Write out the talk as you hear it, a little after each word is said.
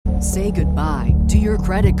Say goodbye to your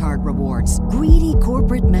credit card rewards. Greedy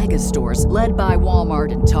corporate mega stores, led by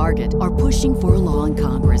Walmart and Target, are pushing for a law in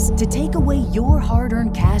Congress to take away your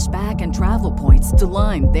hard-earned cash back and travel points to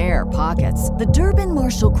line their pockets. The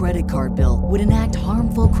Durbin-Marshall credit card bill would enact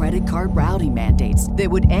harmful credit card routing mandates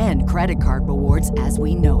that would end credit card rewards as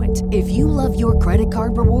we know it. If you love your credit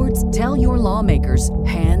card rewards, tell your lawmakers,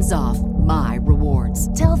 hands off my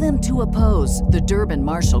rewards. Tell them to oppose the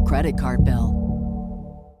Durbin-Marshall credit card bill.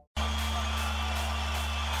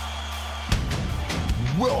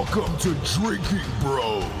 Welcome to Drinking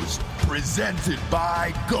Bros, presented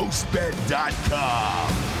by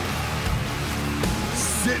GhostBed.com.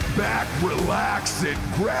 Sit back, relax, and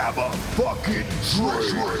grab a fucking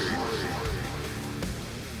drink.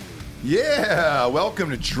 Yeah,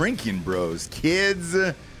 welcome to Drinking Bros, kids.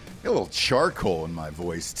 Got a little charcoal in my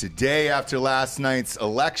voice today after last night's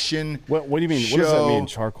election. What do you mean? Show. What does that mean,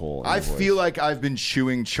 charcoal? I feel like I've been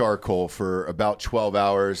chewing charcoal for about 12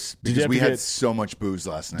 hours because we had so much booze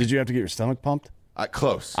last night. Did you have to get your stomach pumped?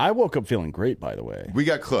 Close. I woke up feeling great, by the way. We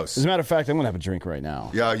got close. As a matter of fact, I'm going to have a drink right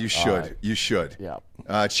now. Yeah, you should. You should.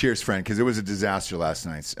 Yeah. Cheers, friend, because it was a disaster last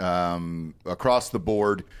night. Across the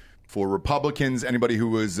board for Republicans, anybody who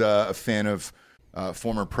was a fan of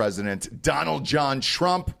former President Donald John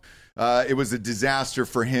Trump. It was a disaster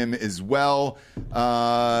for him as well.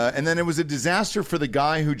 And then it was a disaster for the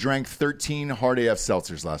guy who drank 13 Hard AF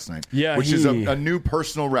seltzers last night. Yeah, which is a new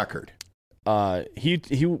personal record. We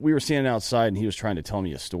were standing outside and he was trying to tell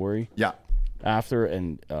me a story. Yeah. After,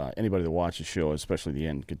 and anybody that watched the show, especially the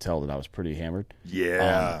end, could tell that I was pretty hammered.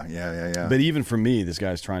 Yeah. But even for me, this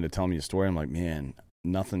guy's trying to tell me a story. I'm like, man,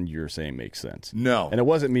 nothing you're saying makes sense. No. And it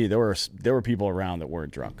wasn't me. There were people around that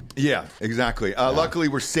weren't drunk. Yeah, exactly. Luckily,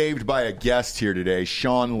 we're saved by a guest here today.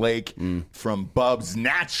 Sean Lake from Bub's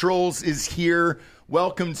Naturals is here.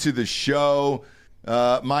 Welcome to the show.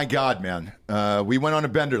 My God, man. We went on a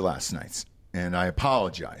bender last night, and I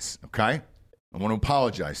apologize, okay? I want to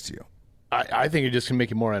apologize to you. I think it just can make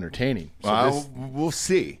it more entertaining. So we'll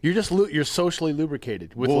see. You're socially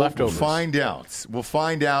lubricated with leftovers. We'll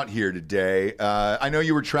find out here today. I know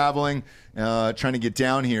you were traveling, trying to get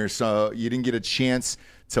down here, so you didn't get a chance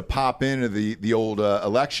to pop into the old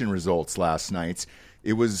election results last night.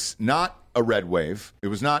 It was not a red wave. It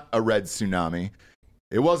was not a red tsunami.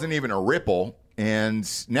 It wasn't even a ripple. And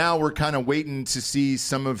now we're kind of waiting to see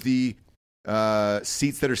some of the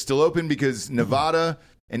seats that are still open because Nevada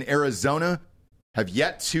and Arizona have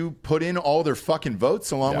yet to put in all their fucking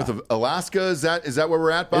votes along with Alaska. Is that where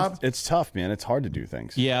we're at, Bob? It's tough, man. It's hard to do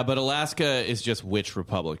things. Yeah, but Alaska is just which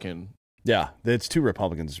Republican? Yeah, it's two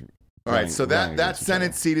Republicans. All right, so that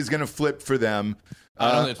Senate seat is going to flip for them.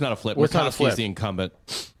 It's not a flip. Murkowski's the incumbent.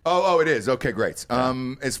 Oh, it is. Okay, great.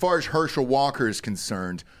 As far as Herschel Walker is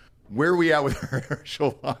concerned, where are we at with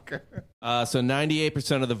Herschel Walker? So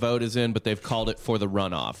 98% of the vote is in, but they've called it for the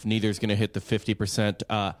runoff. Neither's going to hit the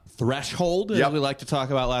 50% threshold, as we like to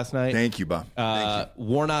talk about last night. Thank you, Bob.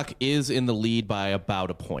 Warnock is in the lead by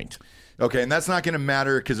about a point. Okay, and that's not going to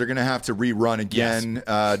matter because they're going to have to rerun again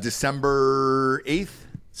December 8th?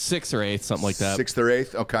 6th or 8th, something like that. 6th or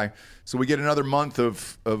 8th? Okay. So we get another month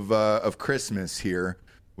of Christmas here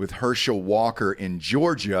with Herschel Walker in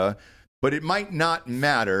Georgia. But it might not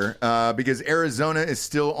matter because Arizona is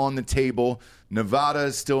still on the table. Nevada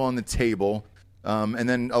is still on the table. And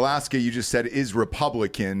then Alaska, you just said, is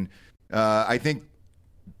Republican. I think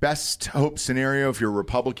best hope scenario if you're a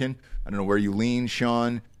Republican. I don't know where you lean,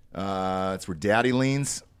 Sean. It's where Daddy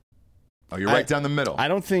leans. Oh, you're right down the middle. I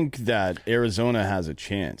don't think that Arizona has a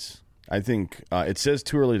chance. I think it says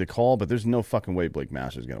too early to call, but there's no fucking way Blake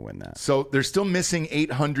Masters is going to win that. So they're still missing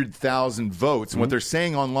 800,000 votes. And what they're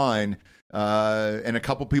saying online, and a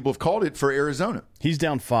couple people have called it for Arizona. He's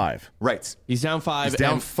down 5. Right. He's down 5. He's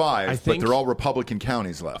down 5, but they're all Republican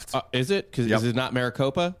counties left. Is it? Because is it not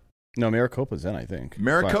Maricopa? No, Maricopa's in, I think.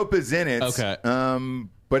 Maricopa's in it. Okay.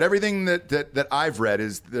 But everything that I've read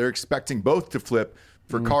is they're expecting both to flip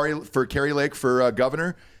for Kerry Lake for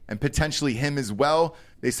governor and potentially him as well.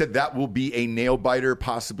 They said that will be a nail biter,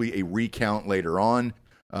 possibly a recount later on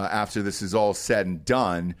after this is all said and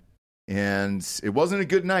done. And it wasn't a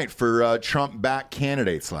good night for Trump-backed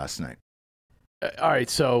candidates last night. All right,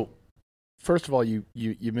 so first of all, you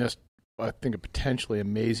missed, I think, a potentially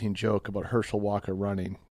amazing joke about Herschel Walker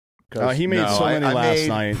running. He made so many last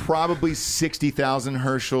night. Probably 60,000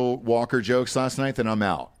 Herschel Walker jokes last night. Then I'm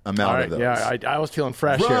out. I'm out of those. Yeah, I was feeling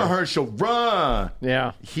fresh. Run, here. Herschel, run!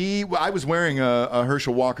 Yeah, I was wearing a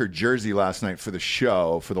Herschel Walker jersey last night for the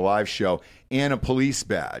show, for the live show, and a police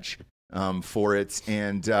badge for it.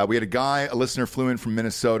 And we had a listener flew in from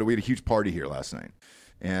Minnesota. We had a huge party here last night.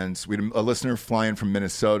 And we had a listener flying from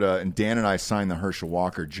Minnesota, and Dan and I signed the Herschel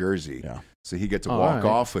Walker jersey. Yeah. So he get to walk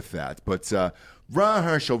off with that. But run,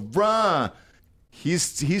 Herschel, run. He's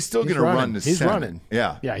still going to run to He's Senate. running.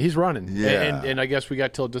 Yeah. Yeah, he's running. Yeah. And I guess we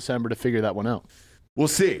got till December to figure that one out. We'll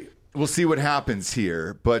see. We'll see what happens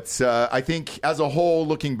here. But I think as a whole,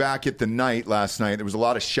 looking back at the night last night, there was a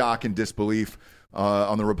lot of shock and disbelief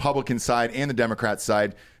on the Republican side and the Democrat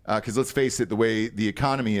side. Because let's face it, the way the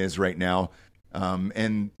economy is right now,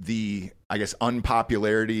 and the, I guess,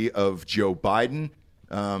 unpopularity of Joe Biden,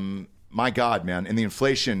 my God, man, and the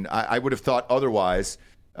inflation, I would have thought otherwise.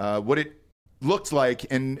 What it looked like,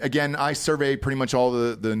 and again, I survey pretty much all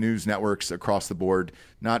the news networks across the board,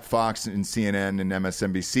 not Fox and CNN and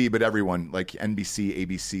MSNBC, but everyone, like NBC,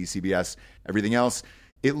 ABC, CBS, everything else.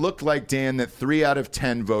 It looked like, Dan, that 3 out of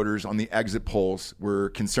 10 voters on the exit polls were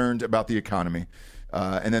concerned about the economy.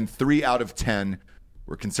 And then 3 out of 10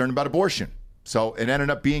 were concerned about abortion. So it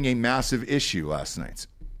ended up being a massive issue last night.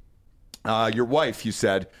 Your wife, you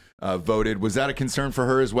said, voted. Was that a concern for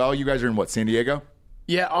her as well? You guys are in what, San Diego?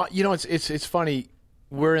 Yeah, it's funny.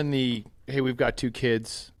 We're in the, hey, we've got 2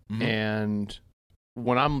 kids, and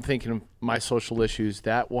when I'm thinking of my social issues,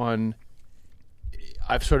 that one,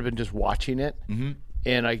 I've sort of been just watching it,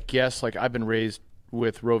 and I guess like I've been raised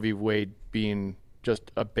with Roe v. Wade being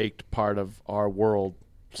just a baked part of our world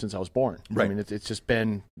since I was born. Right. I mean, it's just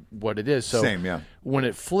been what it is. So Same, yeah. when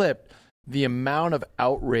it flipped, the amount of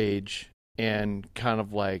outrage and kind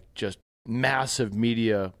of like just massive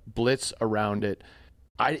media blitz around it,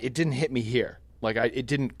 it didn't hit me here. Like it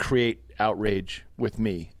didn't create outrage with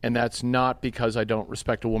me. And that's not because I don't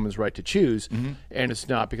respect a woman's right to choose. And it's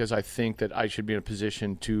not because I think that I should be in a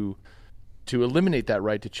position to eliminate that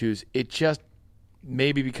right to choose. It just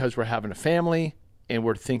maybe because we're having a family and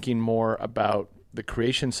we're thinking more about the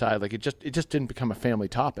creation side. Like it just didn't become a family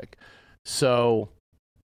topic. So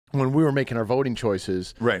when we were making our voting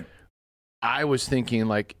choices, Right. I was thinking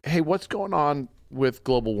like, hey, what's going on with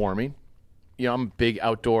global warming? You know, I'm a big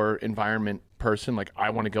outdoor environment person. Like I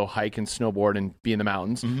want to go hike and snowboard and be in the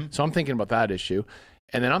mountains. So I'm thinking about that issue.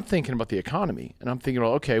 And then I'm thinking about the economy. And I'm thinking,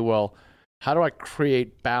 well, okay, well, how do I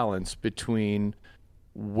create balance between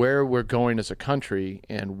where we're going as a country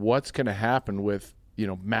and what's going to happen with, you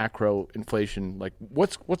know, macro inflation? Like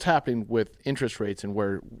what's happening with interest rates and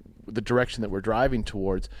where the direction that we're driving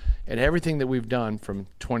towards, and everything that we've done from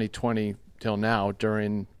 2020 till now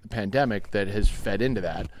during the pandemic that has fed into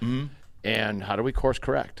that. And how do we course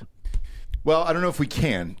correct? Well, I don't know if we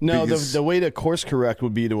can. No, because- the way to course correct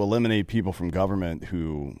would be to eliminate people from government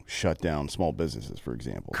who shut down small businesses, for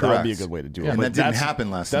example. That would be a good way to do it. And But that didn't that's- happen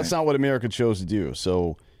last That's night. not what America chose to do.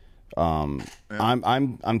 So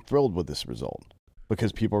I'm thrilled with this result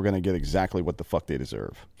because people are going to get exactly what the fuck they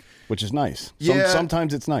deserve, which is nice. Yeah.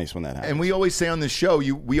 Sometimes it's nice when that happens. And we always say on this show,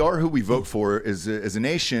 we are who we vote for as a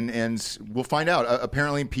nation, and we'll find out.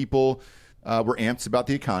 Apparently, people were amped about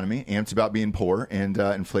the economy, amped about being poor and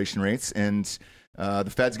inflation rates, and the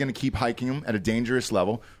Fed's going to keep hiking them at a dangerous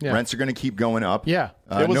level. Yeah. Rents are going to keep going up. Yeah.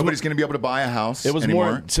 Nobody's going to be able to buy a house It was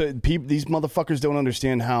anymore. more to these motherfuckers don't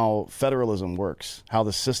understand how federalism works, how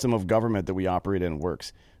the system of government that we operate in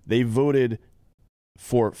works. They voted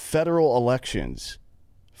for federal elections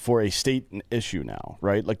for a state issue now,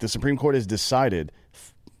 right? Like the Supreme Court has decided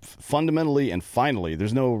fundamentally and finally,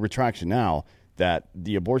 there's no retraction now, that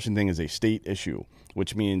the abortion thing is a state issue,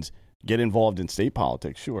 which means get involved in state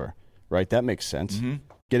politics, sure, right? That makes sense.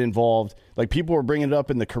 Get involved. Like people were bringing it up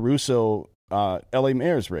in the Caruso L.A.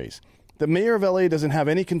 mayor's race. The mayor of L.A. doesn't have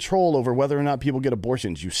any control over whether or not people get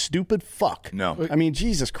abortions. You stupid fuck. No. I mean,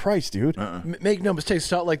 Jesus Christ, dude. Make no mistake,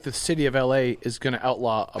 it's not like the city of LA is going to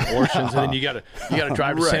outlaw abortions, and then you got to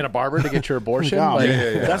drive to Santa Barbara to get your abortion. Yeah. Like,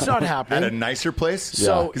 Yeah. That's not At a happening. nicer place?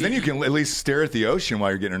 So- Because then you can at least stare at the ocean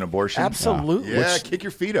while you're getting an abortion. Absolutely. Yeah, kick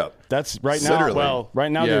your feet up. That's right now. Literally. Well,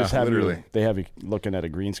 right now Yeah, they just have literally. they have you looking at a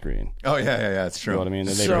green screen. Oh, yeah, that's true. You know what I mean? And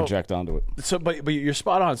they So- project onto it. So, but you're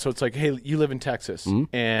spot on. So it's like, hey, you live in Texas,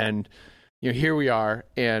 and you know here we are,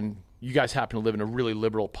 and you guys happen to live in a really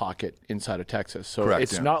liberal pocket inside of Texas. So Correct,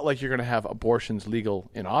 it's yeah. not like you're going to have abortions legal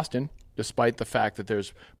in Austin, despite the fact that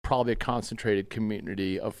there's probably a concentrated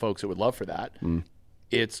community of folks that would love for that.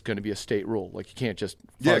 It's going to be a state rule. Like you can't just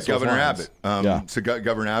Yeah, fuzz those Governor lines. Abbott. Yeah. So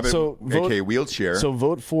Governor Abbott, So vote- a.k.a. wheelchair. So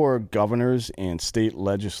vote for governors and state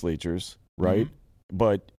legislatures, right?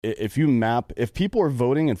 But if people are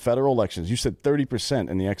voting in federal elections, you said 30%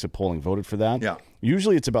 in the exit polling voted for that. Yeah.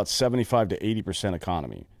 Usually it's about 75 to 80%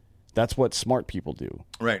 economy. That's what smart people do,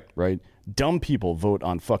 right. right? Dumb people vote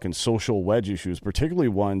on fucking social wedge issues, particularly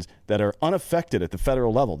ones that are unaffected at the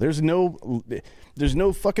federal level. There's no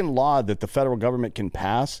fucking law that the federal government can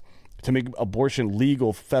pass to make abortion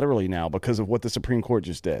legal federally now because of what the Supreme Court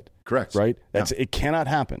just did. Correct. Right? It cannot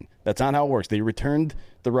happen. That's not how it works. They returned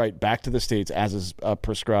the right back to the states as is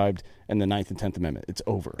prescribed in the 9th and 10th Amendment. It's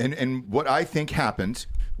over. And what I think happened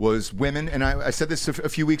was women, and I said this a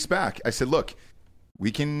few weeks back. I said, look, we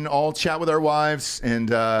can all chat with our wives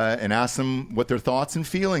and ask them what their thoughts and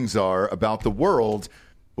feelings are about the world,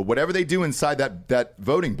 but whatever they do inside that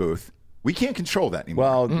voting booth, we can't control that anymore.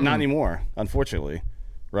 Well, not anymore, unfortunately.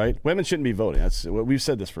 Right? Women shouldn't be voting. We've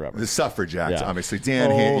said this forever. The Suffrage Act, Yeah. obviously.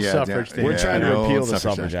 Dan, suffrage thing. We're trying to repeal the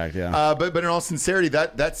Suffrage Suffrage Act, yeah. But in all sincerity,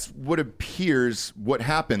 that's what appears what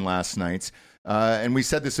happened last night. And we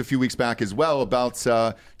said this a few weeks back as well about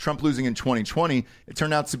Trump losing in 2020. It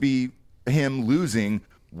turned out to be him losing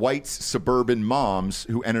white suburban moms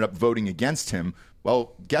who ended up voting against him.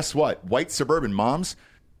 Well, guess what? White suburban moms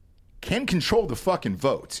can control the fucking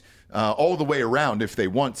vote all the way around if they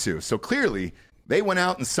want to. So clearly, they went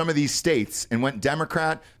out in some of these states and went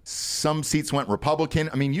Democrat. Some seats went Republican.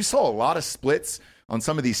 I mean, you saw a lot of splits on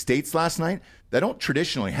some of these states last night that don't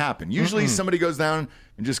traditionally happen. Usually somebody goes down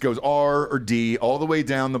and just goes R or D all the way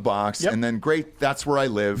down the box. Yep. And then, great, that's where I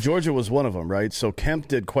live. Georgia was one of them, right? So Kemp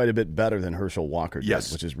did quite a bit better than Herschel Walker did,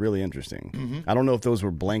 Yes. which is really interesting. I don't know if those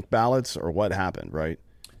were blank ballots or what happened, right?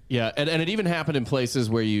 Yeah, and it even happened in places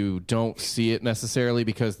where you don't see it necessarily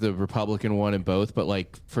because the Republican won in both. But,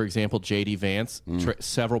 like, for example, J.D. Vance,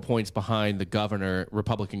 several points behind the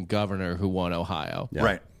Republican governor who won Ohio. Yeah.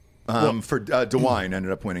 Right. For DeWine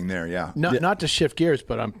ended up winning there, yeah. Not to shift gears,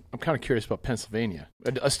 but I'm kind of curious about Pennsylvania,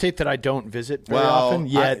 a state that I don't visit very Well, often.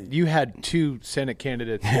 Yet you had two Senate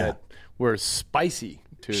candidates that were spicy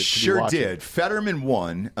to Sure be watching. did. Fetterman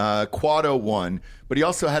won. Quado won. But he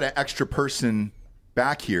also had an extra person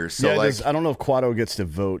back here. So, I don't know if Quado gets to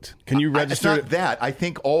vote. Can you it's register? not that. I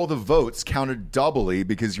think all the votes counted doubly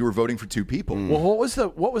because you were voting for two people. Well, what was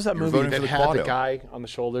that movie voting that for the had the Quado. guy on the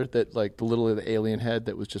shoulder that like the alien head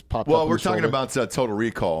that was just popped up? Well, on we're the talking shoulder? about Total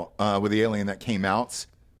Recall with the alien that came out,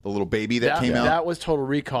 the little baby that came out. That was Total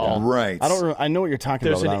Recall. Right. I know what you're talking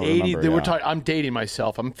There's about. an but I don't 80. remember, I'm dating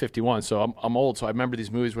myself. I'm 51, so I'm old. So I remember these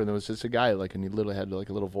movies where there was just a guy and he literally had like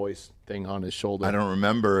a little voice thing on his shoulder. I don't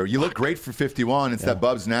remember. You look great for 51. It's that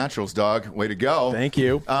Bub's Naturals, dog. Way to go. Thank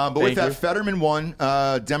you. But Thank with that, you. Fetterman won.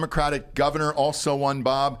 Democratic governor also won,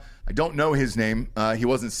 Bob. I don't know his name. He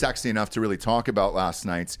wasn't sexy enough to really talk about last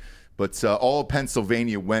night. But all of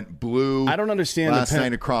Pennsylvania went blue. I don't understand last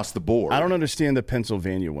night across the board. I don't understand the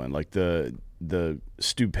Pennsylvania one. Like the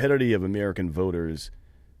stupidity of American voters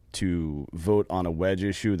to vote on a wedge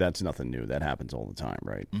issue. That's nothing new. That happens all the time,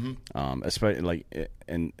 right? Especially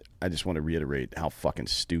and I just want to reiterate how fucking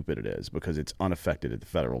stupid it is because it's unaffected at the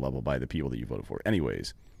federal level by the people that you voted for.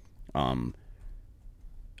 Anyways,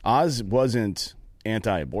 Oz wasn't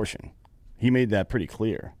anti-abortion. He made that pretty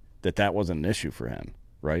clear that wasn't an issue for him,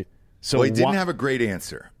 right? So Well, he didn't have a great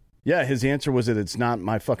answer. Yeah, his answer was that it's not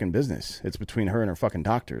my fucking business. It's between her and her fucking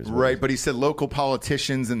doctors. Right, but he said local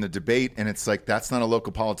politicians in the debate, and it's like that's not a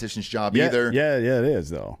local politician's job either. Yeah, it is,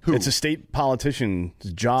 though. Who? It's a state politician's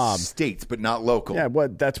job. States, but not local. Yeah,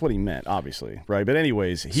 that's what he meant, obviously, right? But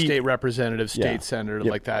anyways, state representative, state senator,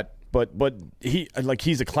 Yep. like that. But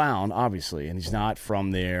he's a clown, obviously, and he's not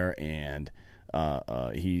from there, and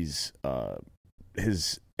he's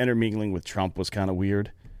his intermingling with Trump was kind of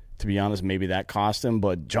weird. To be honest, maybe that cost him,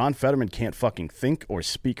 but John Fetterman can't fucking think or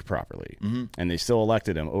speak properly, and they still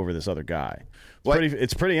elected him over this other guy.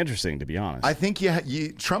 It's pretty interesting, to be honest. I think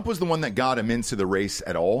Trump was the one that got him into the race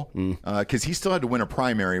at all because he still had to win a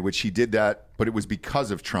primary, which he did that, but it was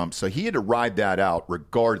because of Trump. So he had to ride that out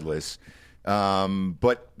regardless.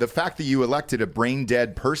 But the fact that you elected a brain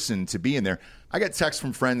dead person to be in there, I got texts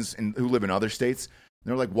from friends who live in other states.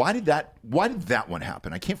 And they're like, why did that one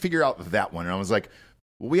happen? I can't figure out that one. And I was like,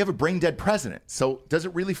 well, we have a brain dead president. So does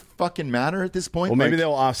it really fucking matter at this point? Well, maybe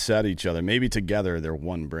they'll offset each other. Maybe together they're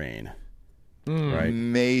one brain. Right?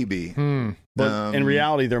 Maybe. But in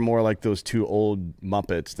reality, they're more like those two old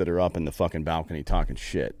Muppets that are up in the fucking balcony talking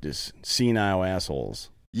shit. Just senile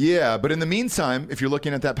assholes. Yeah, but in the meantime, if you're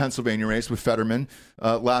looking at that Pennsylvania race with Fetterman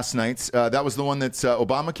last night, that was the one that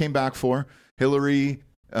Obama came back for. Hillary.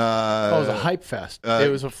 It was a hype fest. It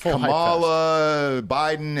was a full Kamala,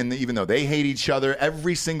 Biden, and even though they hate each other,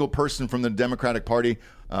 every single person from the Democratic Party,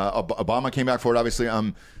 Obama came back for it, obviously,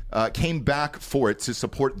 came back for it to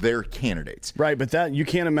support their candidates. Right, but that you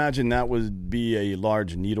can't imagine that would be a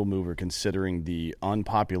large needle mover considering the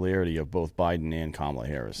unpopularity of both Biden and Kamala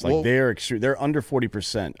Harris. Like they're under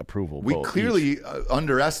 40% approval. We clearly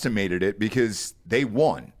underestimated it because they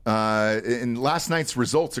won. And last night's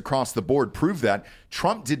results across the board prove that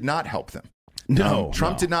Trump did not help them.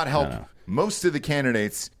 Trump did not help most of the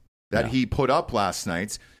candidates that he put up last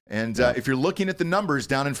night. And if you're looking at the numbers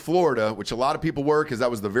down in Florida, which a lot of people were because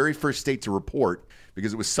that was the very first state to report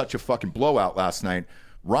because it was such a fucking blowout last night,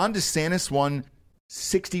 Ron DeSantis won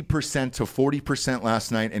 60% to 40%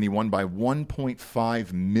 last night, and he won by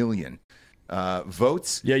 1.5 million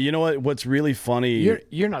votes. Yeah, you know what? What's really funny...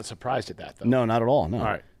 You're not surprised at that, though. No, not at all. No. All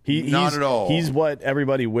right. Not at all. He's what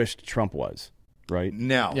everybody wished Trump was, right?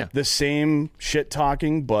 Now, the same shit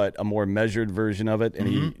talking, but a more measured version of it, and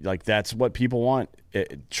he that's what people want.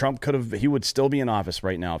 Trump he would still be in office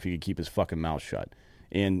right now if he could keep his fucking mouth shut.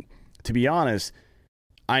 And to be honest,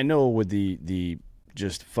 I know with the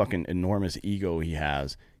just fucking enormous ego he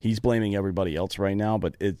has, he's blaming everybody else right now.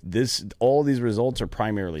 But all these results are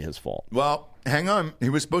primarily his fault. well, hang on. He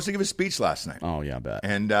was supposed to give a speech last night. Oh yeah, I bet.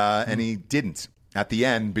 And he didn't at the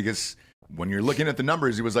end because when you're looking at the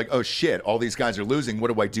numbers, he was like, oh, shit, all these guys are losing.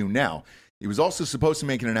 What do I do now? He was also supposed to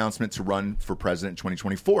make an announcement to run for president in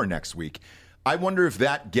 2024 next week. I wonder if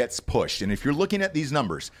that gets pushed. And if you're looking at these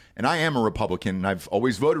numbers, and I am a Republican, and I've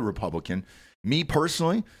always voted Republican, me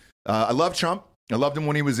personally, I love Trump. I loved him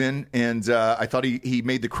when he was in, and I thought he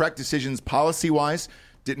made the correct decisions policy-wise.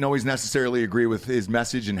 Didn't always necessarily agree with his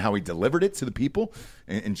message and how he delivered it to the people,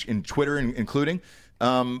 in Twitter including.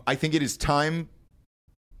 I think it is time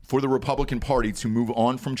for the Republican Party to move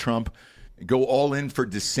on from Trump, go all in for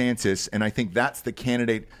DeSantis, and I think that's the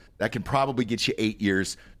candidate that can probably get you 8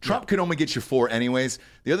 years. Trump could only get you 4 anyways.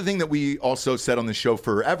 The other thing that we also said on the show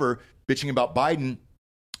forever, bitching about Biden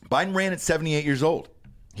ran at 78 years old.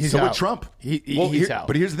 He's so out. would Trump. He's out.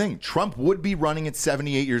 But here's the thing. Trump would be running at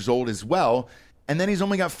 78 years old as well, and then he's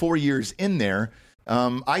only got 4 years in there.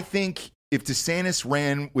 I think if DeSantis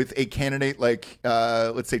ran with a candidate like,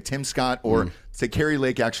 let's say, Tim Scott, or say Kerry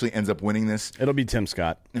Lake actually ends up winning this. It'll be Tim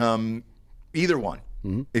Scott. Either one.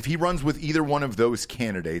 If he runs with either one of those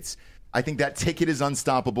candidates, I think that ticket is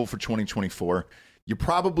unstoppable for 2024. You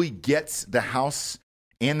probably get the House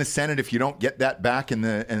and the Senate if you don't get that back in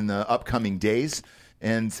the upcoming days.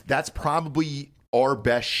 And that's probably our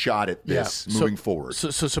best shot at this moving forward.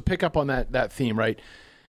 So pick up on that theme, right?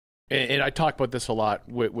 And I talk about this a lot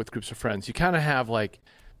with groups of friends. You kind of have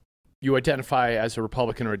you identify as a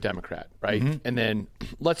Republican or a Democrat, right? And then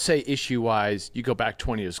let's say issue-wise, you go back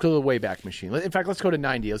 20 years. Let's go to the Wayback Machine. In fact, let's go to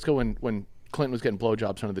 90. Let's go when Clinton was getting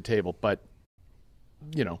blowjobs under the table. But,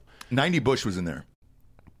 90 Bush was in there.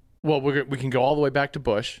 Well, we can go all the way back to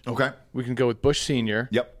Bush. Okay. We can go with Bush Sr.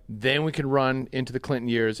 Yep. Then we can run into the Clinton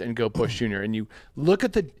years and go Bush Jr. And you look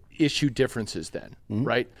at the issue differences then,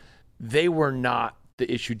 right? They were not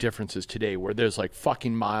the issue differences today where there's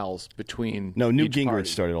fucking miles between Newt each Gingrich party.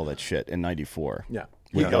 started all that shit in 94. Yeah.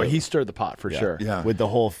 He stirred the pot for sure. Yeah. With the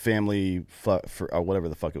whole family, or whatever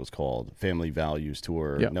the fuck it was called, Family Values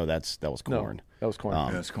Tour. Yep. No, that was Corn. No, that was Corn.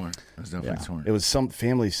 Yeah, that's corn. That's definitely corn. It was some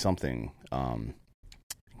family something.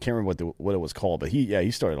 Can't remember what it was called, but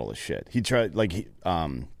he started all this shit. He tried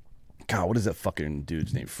God, what is that fucking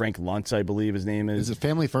dude's name? Frank Luntz, I believe his name is. Is it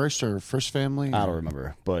Family First or First Family? I don't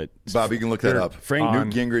remember, but Bob, you can look that up. Frank Newt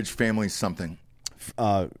Gingrich family something.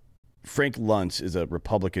 Frank Luntz is a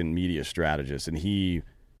Republican media strategist, and he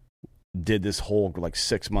did this whole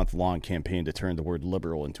 6-month-long campaign to turn the word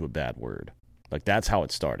liberal into a bad word. That's how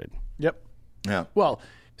it started. Yep. Yeah. Well,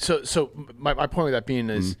 so my point with that being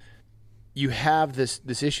is you have this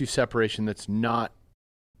issue separation that's not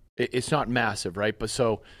massive, right? But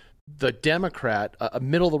so the Democrat, a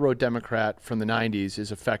middle-of-the-road Democrat from the 90s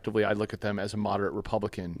is effectively, I look at them as a moderate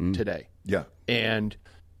Republican today. Yeah. And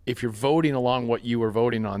if you're voting along what you were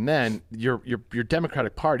voting on then, your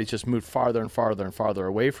Democratic Party's just moved farther and farther and farther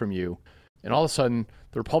away from you. And all of a sudden,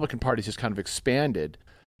 the Republican Party's just kind of expanded.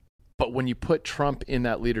 But when you put Trump in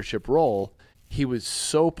that leadership role, he was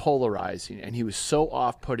so polarizing and he was so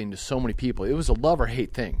off-putting to so many people. It was a love or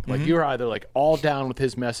hate thing. You're either all down with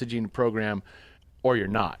his messaging program or you're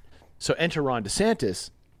not. So enter Ron DeSantis,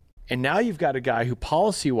 and now you've got a guy who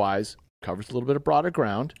policy-wise covers a little bit of broader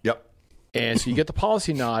ground. Yep. And so you get the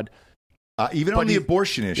policy nod. Even on the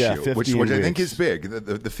abortion issue, which 15 I think weeks. is big.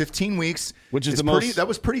 The 15 weeks, Which is that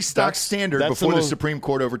was pretty stock standard that's before the most- Supreme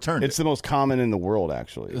Court overturned It's it. the most common in the world,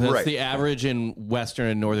 actually. That's Right. the average in Western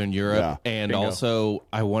and Northern Europe. Yeah. And Bingo. also,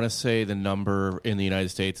 I want to say the number in the United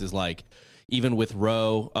States is even with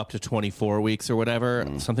Roe up to 24 weeks or whatever,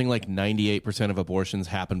 something like 98% of abortions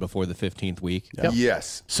happen before the 15th week. Yep.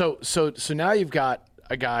 Yes. So now you've got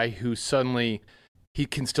a guy who suddenly he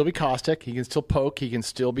can still be caustic, he can still poke, he can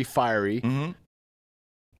still be fiery,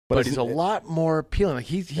 but he's a lot more appealing.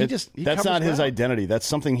 He that's covers not his ground. identity. That's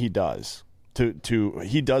something he does.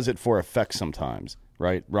 He does it for effect sometimes,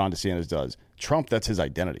 right? Ron DeSantis does. Trump, that's his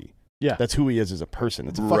identity. Yeah. That's who he is as a person.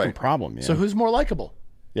 It's a fucking Right. problem, man. So who's more likable?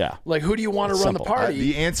 Yeah. Like, who do you want to It's run simple. the party?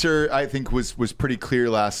 The answer, I think, was pretty clear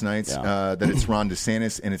last night, that it's Ron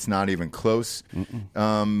DeSantis, and it's not even close.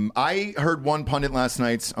 I heard one pundit last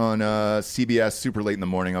night on CBS super late in the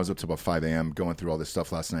morning. I was up to about 5 a.m. going through all this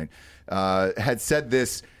stuff last night. Had said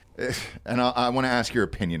this, and I want to ask your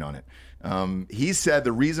opinion on it. He said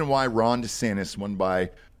the reason why Ron DeSantis won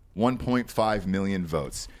by 1.5 million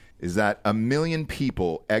votes is that 1 million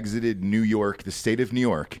people exited New York, the state of New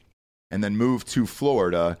York, and then moved to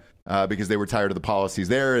Florida because they were tired of the policies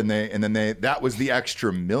there, and then that was the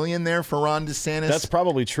extra million there for Ron DeSantis. That's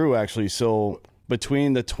probably true, actually. So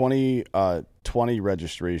between the 2020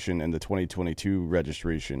 registration and the 2022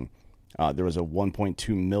 registration, there was a 1.2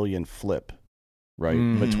 million flip,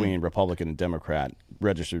 right, between Republican and Democrat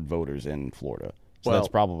registered voters in Florida. So that's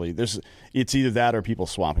probably it's either that or people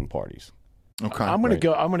swapping parties. Okay. I'm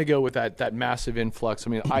gonna go with that massive influx. I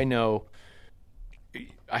mean, I know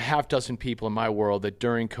a half dozen people in my world that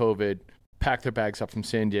during COVID packed their bags up from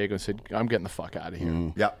San Diego and said, I'm getting the fuck out of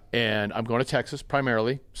here. Yeah. And I'm going to Texas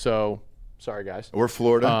primarily. So sorry, guys. Or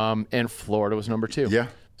Florida. And Florida was number 2. Yeah.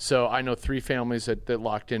 So I know 3 families that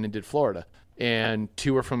locked in and did Florida. And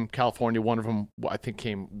 2 are from California. One of them, I think,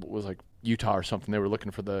 was like Utah or something. They were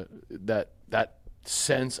looking for that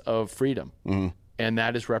sense of freedom. And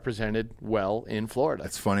that is represented well in Florida.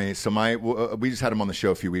 That's funny. So we just had him on the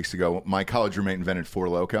show a few weeks ago. My college roommate invented Four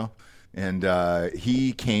Loko, and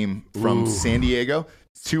he came from San Diego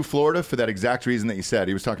to Florida for that exact reason that you said.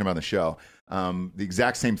 He was talking about on the show. The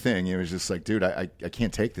exact same thing. He was just like, dude, I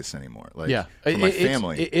can't take this anymore. Like, for my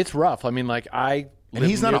family. It's rough. I mean, like and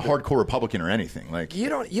he's not a hardcore Republican or anything. Like you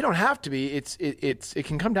don't have to be. It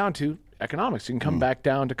can come down to economics. It can come back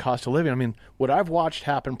down to cost of living. I mean, what I've watched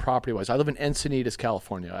happen property-wise, I live in Encinitas,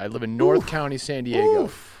 California. I live in North County, San Diego.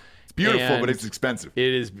 It's beautiful, And but it's expensive.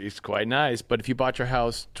 It's quite nice. But if you bought your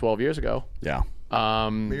house 12 years ago, Yeah.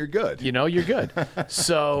 You're good. you're good.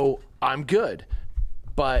 So I'm good.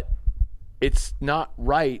 But it's not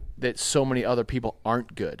right that so many other people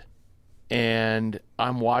aren't good. And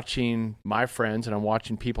I'm watching my friends and I'm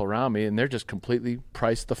watching people around me, and they're just completely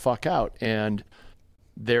priced the fuck out. And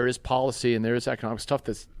there is policy and there is economic stuff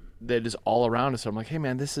that is all around us. I'm like, hey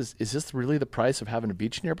man, is this really the price of having a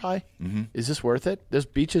beach nearby? Is this worth it? There's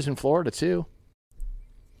beaches in Florida too.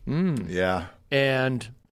 Yeah. And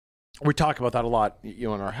we talk about that a lot, in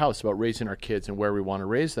our house, about raising our kids and where we want to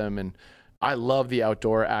raise them. And I love the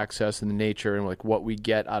outdoor access and the nature and like what we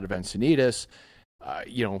get out of Encinitas.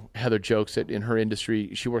 Heather jokes that in her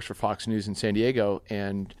industry, she works for Fox News in San Diego,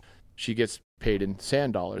 and she gets paid in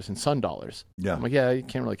sand dollars and sun dollars. Yeah. I'm like, yeah, you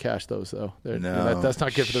can't really cash those though. No, that's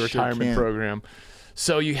not good for the sure retirement can't. program.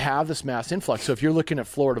 So you have this mass influx. So if you're looking at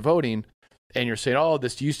Florida voting and you're saying, oh,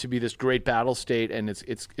 this used to be this great battle state and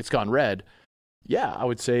it's gone red. Yeah, I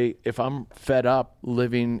would say if I'm fed up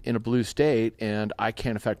living in a blue state and I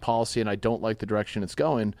can't affect policy and I don't like the direction it's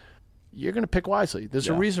going, you're going to pick wisely. There's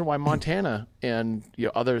a reason why Montana and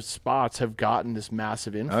other spots have gotten this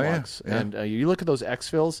massive influx. Yeah. And you look at those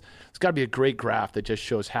exfils, it's got to be a great graph that just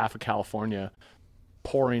shows half of California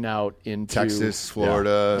pouring out into Texas,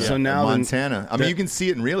 Florida, So now Montana. I mean, you can see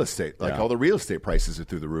it in real estate. Like all the real estate prices are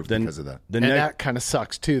through the roof because of that. And that kind of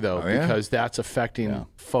sucks too, though, yeah? because that's affecting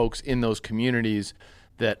folks in those communities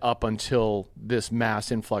that up until this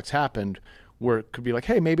mass influx happened, where it could be like,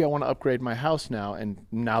 hey, maybe I want to upgrade my house now, and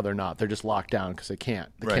now they're not. They're just locked down because they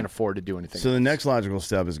can't afford to do anything. So the next logical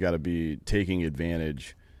step has got to be taking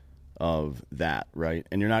advantage of that, right?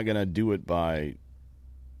 And you're not going to do it by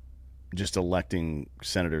just electing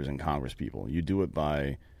senators and Congress people. You do it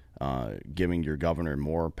by giving your governor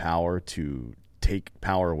more power to take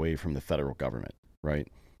power away from the federal government, right?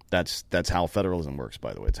 That's how federalism works,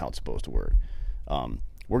 by the way. It's how it's supposed to work.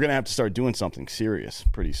 We're going to have to start doing something serious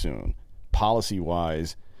pretty soon,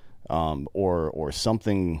 policy-wise, or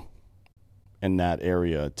something in that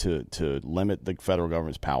area to limit the federal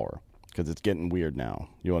government's power, because it's getting weird now.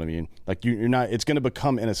 You know what I mean? Like you're not. It's going to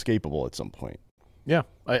become inescapable at some point. Yeah,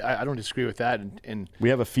 I don't disagree with that. And we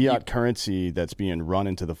have a fiat currency that's being run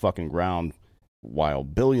into the fucking ground while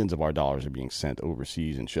billions of our dollars are being sent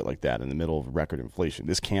overseas and shit like that in the middle of record inflation.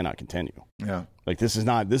 This cannot continue. Yeah. Like this is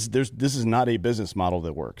not this is not a business model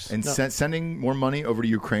that works. And sending more money over to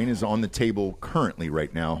Ukraine is on the table currently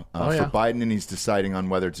right now for Biden, and he's deciding on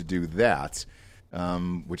whether to do that,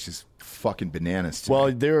 which is fucking bananas to me.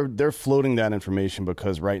 Well, they're floating that information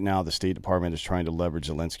because right now the State Department is trying to leverage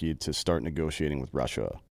Zelensky to start negotiating with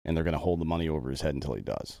Russia, and they're going to hold the money over his head until he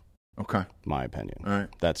does. Okay. My opinion. All right.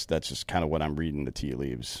 That's just kind of what I'm reading the tea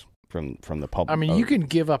leaves. from the public. I mean, you can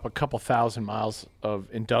give up a couple thousand miles of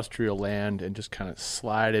industrial land and just kind of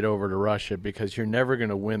slide it over to Russia because you're never going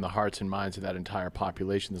to win the hearts and minds of that entire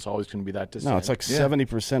population. There's always going to be that dissent. No, it's like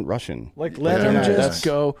 70% Russian. Like, let them just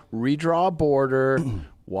go, redraw a border,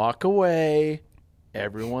 walk away.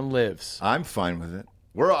 Everyone lives. I'm fine with it.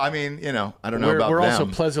 I don't know about We're them. also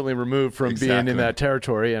pleasantly removed from being in that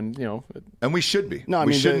territory, and and we should be. No, I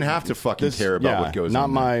we mean, shouldn't have to fucking care about what goes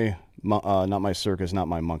on. Not my circus, not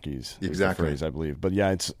my monkeys. Exactly. Is the phrase, I believe. But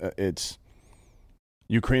yeah, it's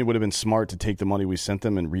Ukraine would have been smart to take the money we sent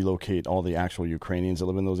them and relocate all the actual Ukrainians that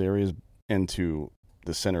live in those areas into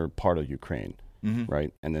the center part of Ukraine,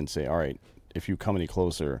 right? And then say, all right, if you come any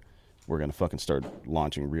closer, we're going to fucking start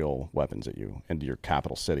launching real weapons at you into your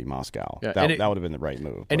capital city, Moscow. Yeah, that would have been the right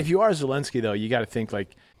move. And if you are Zelensky, though, you got to think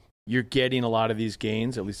like you're getting a lot of these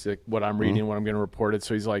gains, at least like what I'm reading, what I'm going to report it.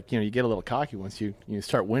 So he's like, you get a little cocky once you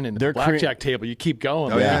start winning the blackjack table. You keep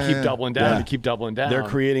going. You keep doubling down. You keep doubling down. They're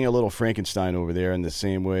creating a little Frankenstein over there in the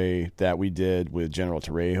same way that we did with General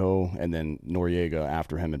Torrejo and then Noriega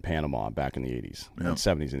after him in Panama back in the 80s, and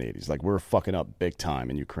 70s and 80s. Like, we're fucking up big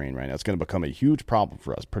time in Ukraine right now. It's going to become a huge problem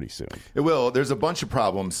for us pretty soon. It will. There's a bunch of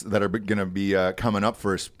problems that are going to be coming up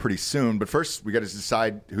for us pretty soon. But first, we got to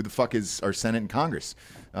decide who the fuck is our Senate and Congress.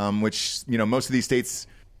 Which, most of these states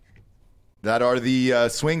that are the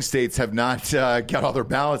swing states have not got all their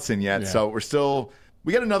ballots in yet. Yeah. So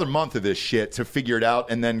we got another month of this shit to figure it out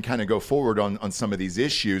and then kind of go forward on some of these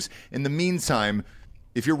issues. In the meantime,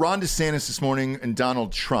 if you're Ron DeSantis this morning and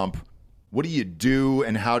Donald Trump, what do you do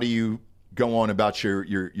and how do you go on about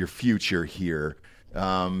your future here?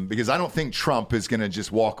 Because I don't think Trump is going to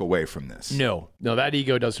just walk away from this. No, that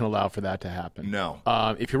ego doesn't allow for that to happen. No.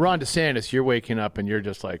 If you're Ron DeSantis, you're waking up and you're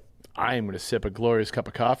just like, I am going to sip a glorious cup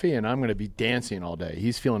of coffee and I'm going to be dancing all day.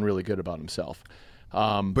 He's feeling really good about himself.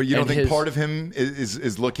 But you don't think part of him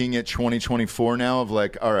is looking at 2024 now of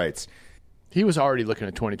like, all right. He was already looking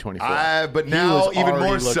at 2024. But now even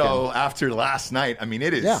more so after last night. I mean,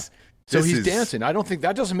 it is. Yeah. So he's dancing. I don't think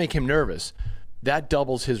that doesn't make him nervous. That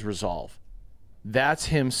doubles his resolve. That's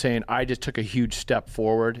him saying, I just took a huge step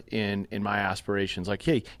forward in my aspirations. Like,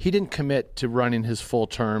 hey, he didn't commit to running his full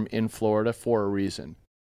term in Florida for a reason.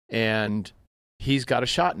 And he's got a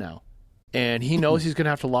shot now. And he knows he's going to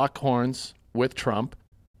have to lock horns with Trump.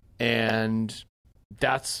 And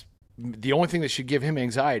that's the only thing that should give him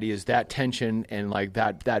anxiety is that tension and like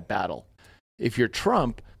that battle. If you're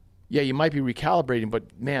Trump, yeah, you might be recalibrating,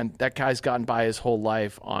 but man, that guy's gotten by his whole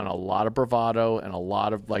life on a lot of bravado and a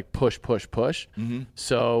lot of like push. Mm-hmm.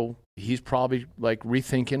 So he's probably like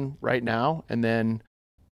rethinking right now. And then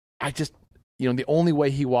I just, the only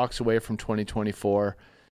way he walks away from 2024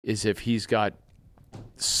 is if he's got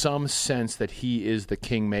some sense that he is the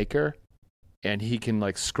kingmaker and he can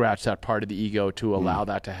like scratch that part of the ego to allow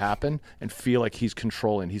that to happen and feel like he's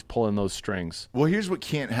controlling, he's pulling those strings. Well, here's what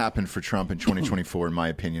can't happen for Trump in 2024, in my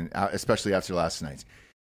opinion, especially after last night.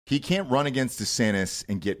 He can't run against DeSantis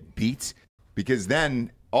and get beat because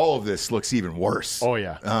then all of this looks even worse. Oh,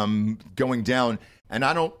 yeah. Going down. And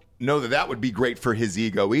I don't know that would be great for his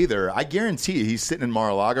ego either. I guarantee you he's sitting in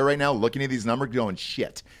Mar-a-Lago right now looking at these numbers going,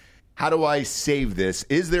 shit, how do I save this?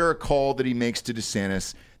 Is there a call that he makes to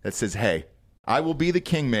DeSantis that says, hey, I will be the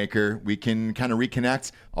kingmaker. We can kind of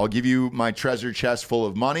reconnect. I'll give you my treasure chest full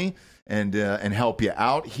of money and help you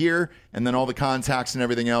out here, and then all the contacts and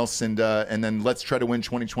everything else, and then let's try to win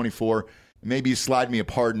 2024. Maybe you slide me a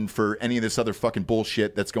pardon for any of this other fucking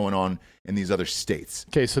bullshit that's going on in these other states.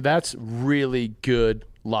 Okay, so that's really good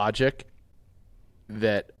logic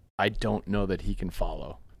that I don't know that he can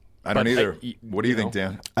follow. I don't either. What do you think,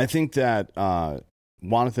 Dan? I think that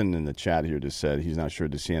Jonathan in the chat here just said he's not sure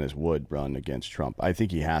DeSantis would run against Trump. I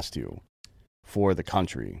think he has to for the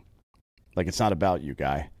country. Like, it's not about you,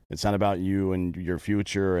 guy. It's not about you and your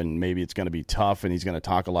future, and maybe it's going to be tough and he's going to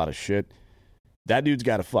talk a lot of shit. That dude's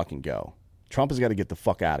got to fucking go. Trump has got to get the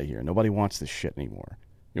fuck out of here. Nobody wants this shit anymore.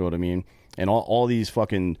 You know what I mean? And all these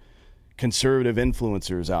fucking conservative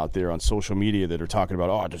influencers out there on social media that are talking about,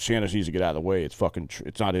 oh, DeSantis needs to get out of the way. It's fucking,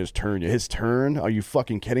 it's not his turn. His turn? Are you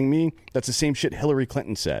fucking kidding me? That's the same shit Hillary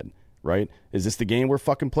Clinton said, right? Is this the game we're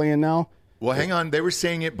fucking playing now? Well, hang on. They were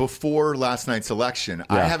saying it before last night's election.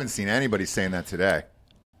 Yeah. I haven't seen anybody saying that today.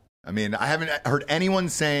 I mean, I haven't heard anyone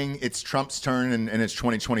saying it's Trump's turn and it's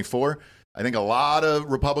 2024. I think a lot of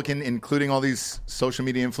Republican, including all these social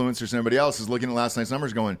media influencers and everybody else, is looking at last night's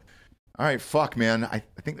numbers going, all right, fuck, man. I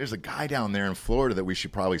think there's a guy down there in Florida that we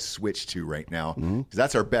should probably switch to right now because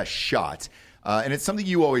that's our best shot. And it's something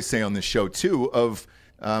you always say on this show, too, of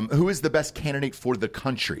who is the best candidate for the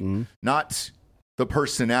country, not the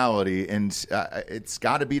personality. And it's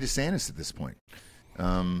got to be DeSantis at this point.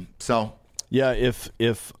 So Yeah, if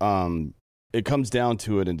it comes down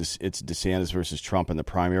to it, and it's DeSantis versus Trump in the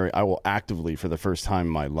primary, I will actively, for the first time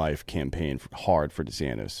in my life, campaign hard for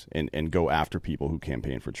DeSantis and go after people who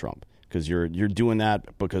campaign for Trump, because you're doing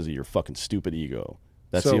that because of your fucking stupid ego.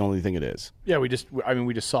 That's the only thing it is. Yeah, we just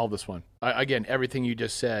solved this one. Again, everything you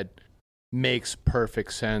just said makes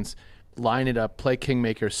perfect sense. Line it up, play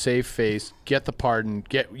kingmaker, save face, get the pardon,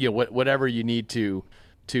 get whatever you need to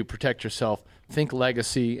protect yourself. Think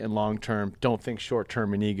legacy and long term. Don't think short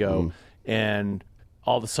term and ego. And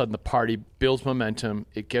all of a sudden, the party builds momentum.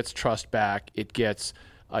 It gets trust back. It gets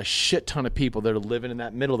a shit ton of people that are living in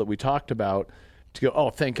that middle that we talked about to go, oh,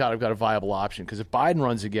 thank God I've got a viable option. Because if Biden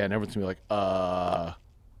runs again, everyone's going to be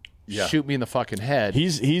like, shoot me in the fucking head.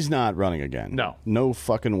 He's not running again. No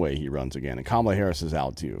fucking way he runs again. And Kamala Harris is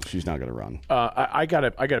out too. She's not going to run. I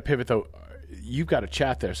gotta pivot though. You've got a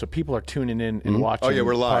chat there, so people are tuning in and watching. Oh yeah,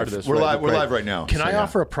 we're live. Part of this, we're right? live. We're live right now. Can I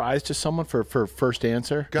offer a prize to someone for first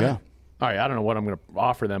answer? Go ahead. All right, I don't know what I'm going to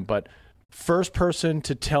offer them, but first person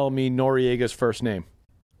to tell me Noriega's first name.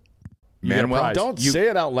 You get a Manuel? prize. Don't say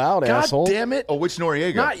it out loud, God asshole. damn it. Oh, which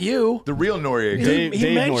Noriega? Not you. The real Noriega. Dave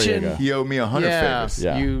he mentioned. Noriega. He owed me 100 favors.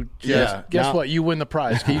 Yeah. You Yeah. guess Now- what? You win the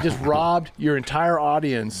prize. You just robbed your entire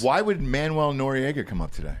audience Why would Manuel Noriega come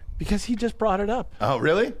up today? because he just brought it up. Oh,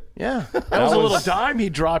 really? Yeah. That was a little dime he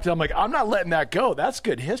dropped. I'm like, I'm not letting that go. That's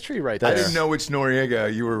good history right I there. didn't know which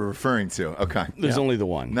Noriega you were referring to. Okay. There's only the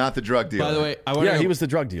one. Not the drug dealer. By the way, I want Yeah, he was the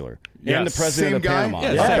drug dealer and the president Same of guy? Panama.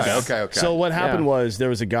 Yeah, Yes. Okay. So what happened Yeah. was there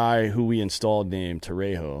was a guy who we installed named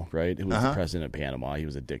Torrejo, right? Who was the president of Panama. He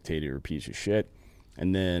was a dictator, a piece of shit.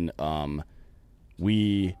 And then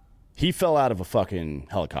he fell out of a fucking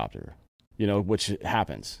helicopter, which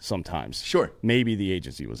happens sometimes. Sure. Maybe the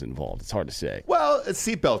agency was involved. It's hard to say. Well,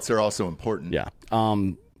 seatbelts are also important. Yeah.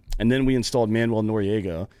 And then we installed Manuel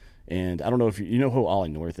Noriega. And I don't know if you know who Ollie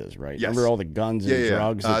North is, right? Yes. Remember all the guns and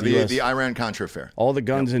drugs? that the US the Iran-Contra affair. all the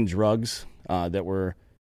guns and drugs that were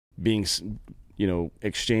being,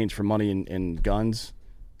 exchanged for money and guns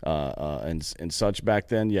and such back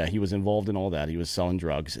then. Yeah, he was involved in all that. He was selling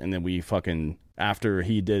drugs, and then we after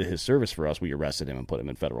he did his service for us, we arrested him and put him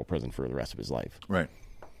in federal prison for the rest of his life. Right.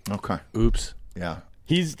 Okay. Oops. Yeah.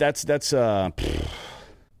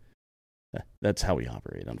 That's how we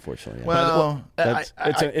operate, unfortunately. Well,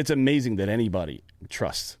 it's amazing that anybody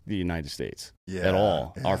trusts the United States at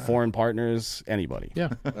all. Yeah. Our foreign partners, anybody. Yeah.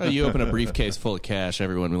 You open a briefcase full of cash,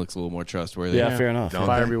 everyone looks a little more trustworthy. Yeah, fair enough. Don't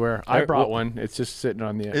Buy they? everywhere. I brought one. It's just sitting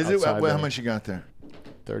on the Is it? outside How there. much you got there?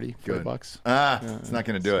 30, Good. $40. It's not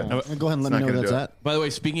going to do it. Go ahead and let It's me not know where gonna that's do it. at. By the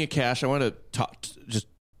way, speaking of cash, I want to just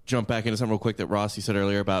jump back into something real quick that Rossi said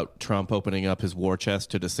earlier about Trump opening up his war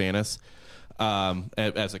chest to DeSantis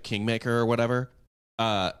as a kingmaker or whatever.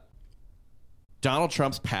 Donald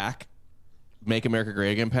Trump's PAC, Make America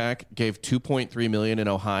Great Again PAC, gave $2.3 million in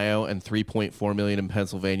Ohio and $3.4 million in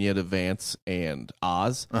Pennsylvania to Vance and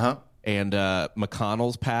Oz. Uh-huh. And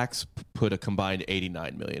McConnell's PACs put a combined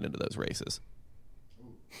 $89 million into those races.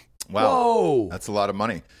 Wow. Whoa. That's a lot of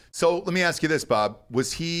money. So let me ask you this, Bob.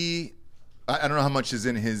 Was he, I don't know how much is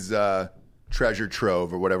in his treasure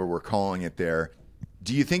trove or whatever we're calling it there.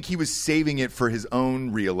 Do you think he was saving it for his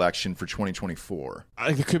own reelection for 2024?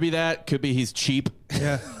 It could be that. Could be he's cheap,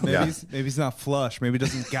 Yeah, maybe he's not flush. Maybe he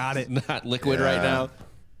doesn't got it. not liquid Yeah. right now.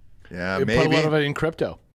 Yeah, They maybe. put a lot of it in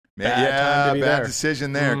crypto. Bad time yeah, to be bad there.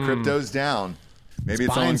 decision there. Crypto's down. Maybe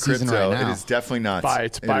it's all buying in season crypto. right now. It is definitely not.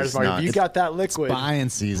 It's buyer's market. If you got that liquid. Buying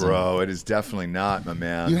season. Bro, it is definitely not, my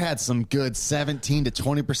man. You had some good 17 to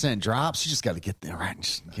 20% drops. You just got to get there right and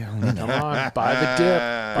just get on in Come there. on, buy the dip.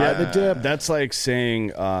 Buy the dip. That's like saying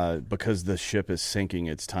because the ship is sinking,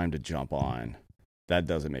 it's time to jump on. That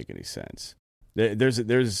doesn't make any sense. There's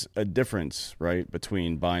a difference, right,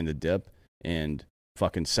 between buying the dip and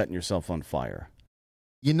fucking setting yourself on fire.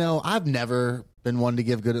 I've never been one to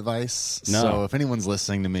give good advice. No. So if anyone's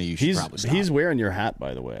listening to me, you should probably stop. He's wearing your hat,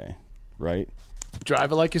 by the way, right?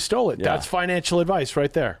 Drive it like you stole it. Yeah. That's financial advice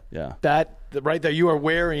right there. Yeah. That right there, you are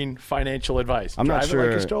wearing financial advice. I'm Drive not sure it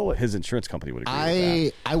like you stole it. his insurance company would agree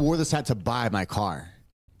with that. I wore this hat to buy my car,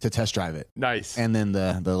 to test drive it. Nice. And then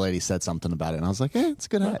the lady said something about it, and I was like, it's a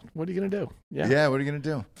good hat. What are you gonna do? Yeah, what are you going to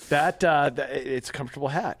do? That it's a comfortable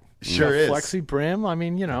hat. Sure is. Flexi brim. I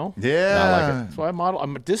mean, Yeah. That's why I model.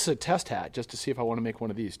 This is a test hat just to see if I want to make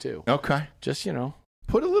one of these too. Okay. Just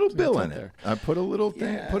put a little bill in there. it. I put a little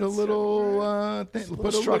thing. Yeah, put a little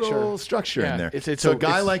put a little structure Yeah, in there. it's so a- a guy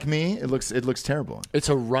it's- like me, it looks terrible. It's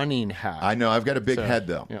a running hat. I know. I've got a big So, head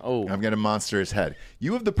though. yeah, oh. I've got a monstrous head.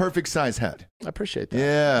 You have the perfect size head. I appreciate that.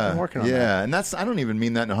 Yeah, I'm working on yeah, that. and I don't even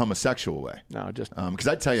mean that in a homosexual way. No, just Because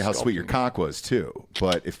I'd tell you how sweet your cock was too.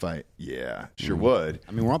 But if sure would.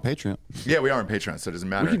 I mean, we're on Patreon. Yeah, we are on Patreon, so it doesn't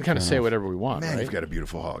matter. we can kind of say whatever we want, Man, right? you've got a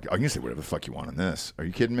beautiful hog. Oh, you can say whatever the fuck you want on this. Are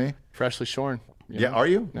you kidding me? Freshly shorn. Yeah, are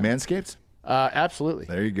you? Manscaped? Absolutely.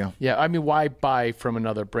 There you go. Yeah, I mean, why buy from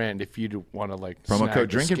another brand if you want to like Promo snag code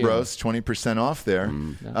the Drinking skin? Bros, 20% off there.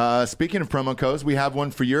 Speaking of promo codes, we have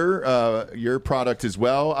one for your product as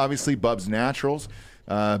well. Obviously, Bubs Naturals.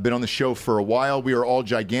 Been on the show for a while. We are all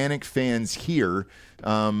gigantic fans here.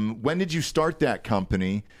 When did you start that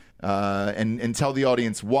company? And tell the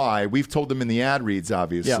audience why. We've told them in the ad reads,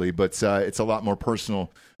 obviously, Yeah. but it's a lot more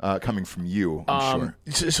personal coming from you, I'm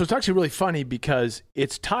sure. So it's actually really funny because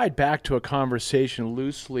it's tied back to a conversation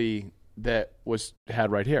loosely that was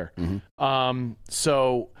had right here.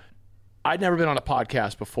 So I'd never been on a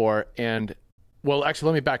podcast before, and well, actually,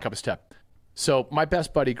 let me back up a step. So my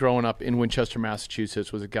best buddy growing up in Winchester,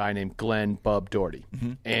 Massachusetts, was a guy named Glenn Bub Doherty,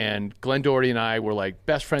 and Glenn Doherty and I were like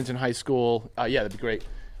best friends in high school. Yeah, that'd be great.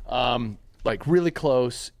 Like really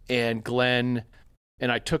close, and Glenn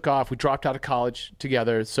and I took off. We dropped out of college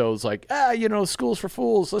together. So it was like, school's for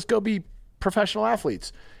fools. Let's go be professional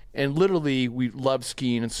athletes. And literally, we loved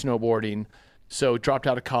skiing and snowboarding. So dropped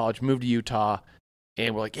out of college, moved to Utah,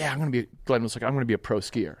 and we're like, Glenn was like, I'm going to be a pro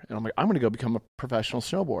skier. And I'm like, I'm going to go become a professional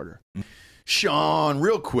snowboarder. Sean,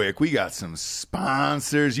 real quick, we got some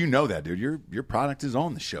sponsors. You know that, dude. Your product is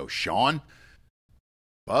on the show, Sean.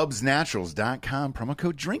 BubsNaturals.com, promo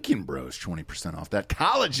code Drinking Bros, 20% off that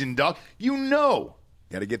collagen, dog.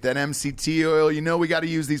 Got to get that MCT oil. We got to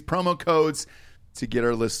use these promo codes to get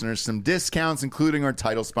our listeners some discounts, including our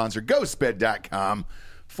title sponsor,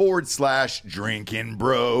 GhostBed.com/Drinking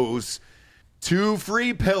Bros. 2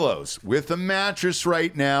 free pillows with a mattress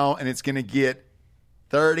right now, and it's going to get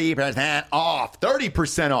 30% off.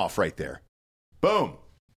 30% off right there. Boom.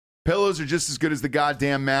 Pillows are just as good as the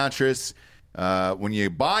goddamn mattress. When you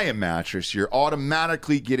buy a mattress, you're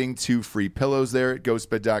automatically getting 2 free pillows there at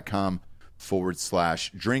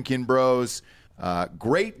ghostbed.com/Drinking Bros.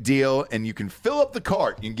 Great deal, and you can fill up the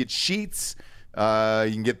cart. You can get sheets, you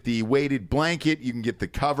can get the weighted blanket, you can get the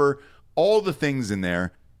cover, all the things in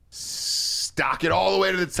there. Stock it all the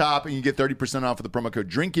way to the top, and you get 30% off with the promo code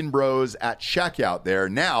Drinking Bros at checkout there.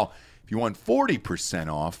 Now, if you want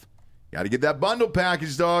 40% off, you got to get that bundle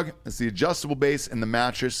package, dog. That's the adjustable base and the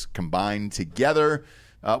mattress combined together.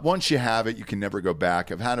 Once you have it, you can never go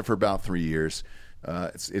back. I've had it for about 3 years.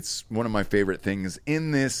 It's one of my favorite things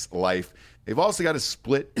in this life. They've also got a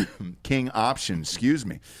split king option,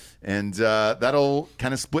 and that'll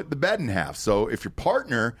kind of split the bed in half. So if your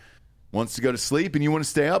partner wants to go to sleep and you want to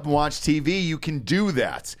stay up and watch TV, you can do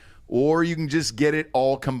that. Or you can just get it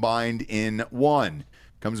all combined in one.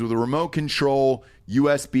 Comes with a remote control,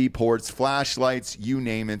 USB ports, flashlights, you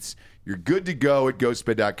name it. You're good to go at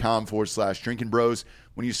ghostbed.com/Drinking Bros.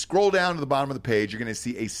 When you scroll down to the bottom of the page, you're going to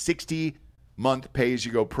see a 60-month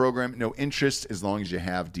pay-as-you-go program. No interest as long as you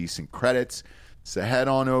have decent credits. So head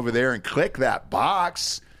on over there and click that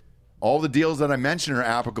box. All the deals that I mentioned are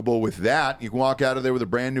applicable with that. You can walk out of there with a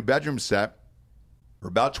brand new bedroom set for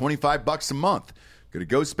about $25 a month. Go to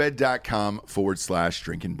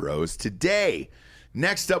ghostbed.com/Drinking Bros today.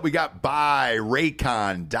 Next up, we got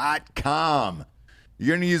buyraycon.com. You're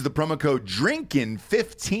going to use the promo code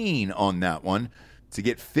DRINKIN15 on that one to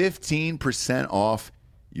get 15% off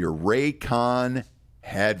your Raycon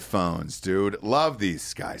headphones, dude. Love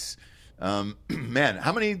these guys. Man,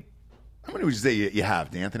 how many would you say you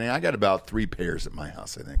have, Anthony? I got about 3 pairs at my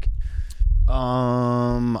house, I think.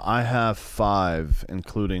 I have 5,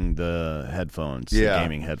 including the headphones, the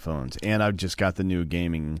gaming headphones, and I've just got the new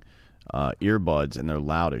gaming earbuds, and they're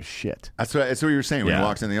loud as shit. That's what you were saying when you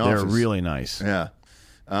walked in the office. They're really nice. Yeah.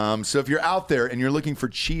 So if you're out there and you're looking for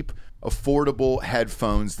cheap, affordable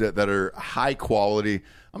headphones that are high quality,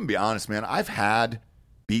 I'm going to be honest, man. I've had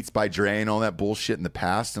Beats by Dre and all that bullshit in the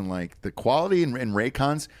past, and like the quality in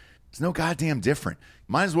Raycons, it's no goddamn different.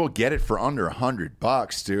 Might as well get it for under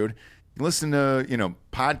 $100, dude. You can listen to,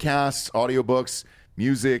 podcasts, audiobooks,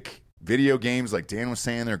 music, video games, like Dan was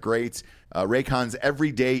saying, they're great. Raycon's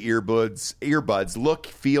everyday earbuds look,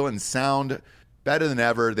 feel, and sound better than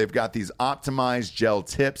ever. They've got these optimized gel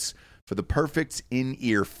tips for the perfect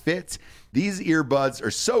in-ear fit. These earbuds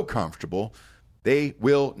are so comfortable, they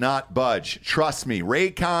will not budge. Trust me,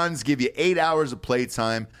 Raycons give you 8 hours of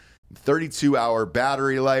playtime, 32-hour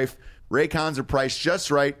battery life. Raycons are priced just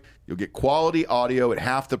right You'll get quality audio at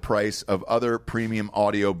half the price of other premium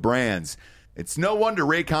audio brands. It's no wonder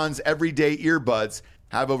Raycon's everyday earbuds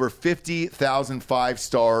have over 50,000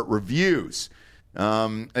 five-star reviews.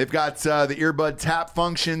 They've got the earbud tap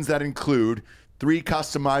functions that include 3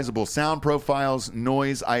 customizable sound profiles,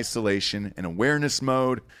 noise isolation, and awareness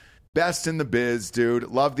mode. Best in the biz, dude.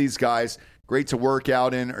 Love these guys. Great to work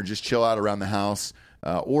out in or just chill out around the house.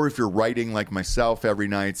 Or if you're writing like myself every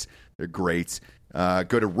night, they're great. Go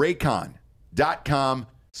to Raycon.com.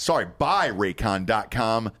 Buy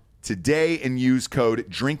Raycon.com today and use code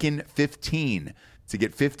DRINKIN15 to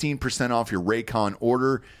get 15% off your Raycon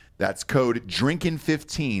order. That's code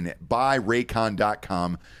DRINKIN15 at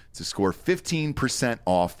buyraycon.com to score 15%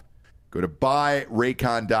 off. Go to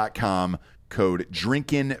buyraycon.com, code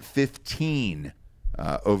DRINKIN15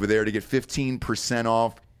 over there to get 15%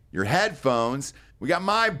 off your headphones. We got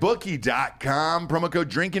mybookie.com, promo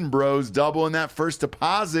code DRINKINBROS, doubling that first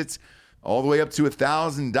deposit all the way up to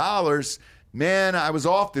 $1,000. Man, I was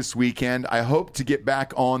off this weekend. I hope to get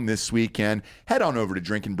back on this weekend. Head on over to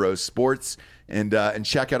Drinkin' Bros Sports and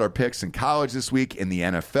check out our picks in college this week, in the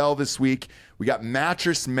NFL this week. We got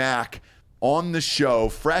Mattress Mac on the show,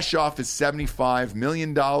 fresh off his $75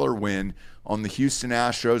 million win on the Houston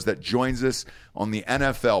Astros, that joins us on the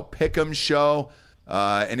NFL Pick'em show.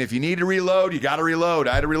 And if you need to reload, you got to reload.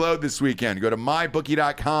 I had to reload this weekend. Go to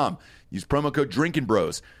mybookie.com. Use promo code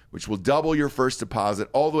DRINKINBROS, which will double your first deposit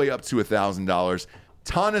all the way up to $1,000.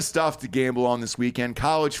 Ton of stuff to gamble on this weekend.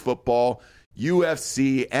 College football,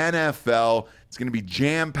 UFC, NFL. It's going to be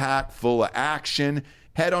jam-packed full of action.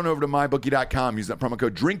 Head on over to mybookie.com. Use that promo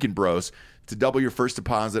code DRINKINBROS to double your first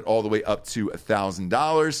deposit all the way up to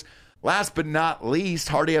 $1,000. Last but not least,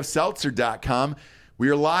 hardafseltzer.com. We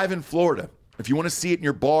are live in Florida. If you want to see it in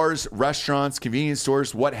your bars, restaurants, convenience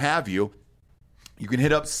stores, what have you, you can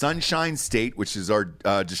hit up Sunshine State, which is our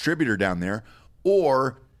distributor down there,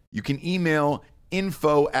 or you can email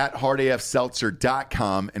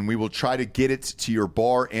info@hardafseltzer.com, and we will try to get it to your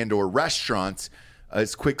bar and or restaurant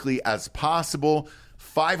as quickly as possible.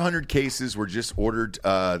 500 cases were just ordered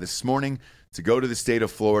this morning to go to the state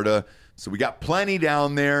of Florida. So we got plenty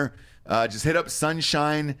down there. Just hit up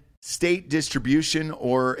Sunshine State Distribution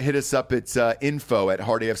or hit us up at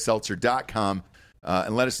info@hardafseltzer.com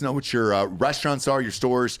and let us know what your restaurants are, your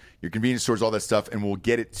stores, your convenience stores, all that stuff, and we'll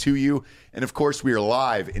get it to you. And, of course, we are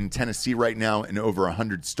live in Tennessee right now in over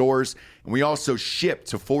 100 stores. And we also ship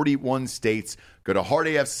to 41 states. Go to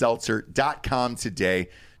hardafseltzer.com today.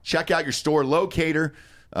 Check out your store locator.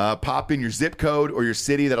 Pop in your zip code or your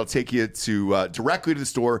city. That'll take you to directly to the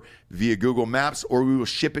store via Google Maps, or we will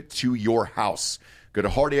ship it to your house. Go to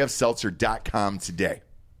hardafseltzer.com today.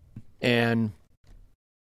 And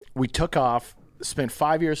we took off, spent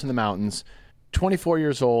 5 years in the mountains, 24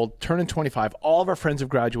 years old, turning 25. All of our friends have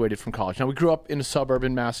graduated from college. Now, we grew up in a suburb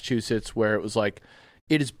in Massachusetts where it was like,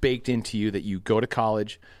 it is baked into you that you go to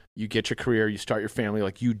college, you get your career, you start your family,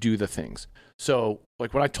 like you do the things. So,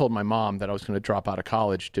 like when I told my mom that I was going to drop out of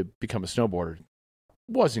college to become a snowboarder,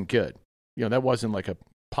 wasn't good. You know, that wasn't like a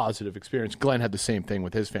positive experience. Glenn had the same thing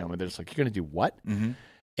with his family. They're just like, you're going to do what? Mm-hmm.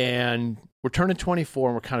 And we're turning 24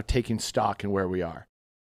 and we're kind of taking stock in where we are.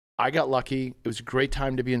 I got lucky. It was a great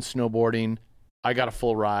time to be in snowboarding. I got a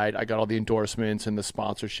full ride. I got all the endorsements and the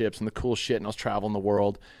sponsorships and the cool shit, and I was traveling the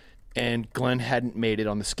world. And Glenn hadn't made it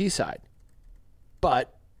on the ski side.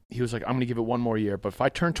 But he was like, I'm going to give it one more year. But if I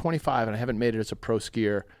turn 25 and I haven't made it as a pro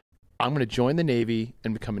skier, I'm going to join the Navy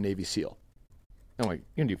and become a Navy SEAL. I'm like,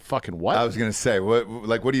 you're going to do fucking what? I was going to say,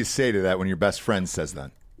 what do you say to that when your best friend says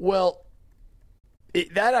that? Well,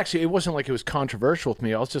 it wasn't like it was controversial with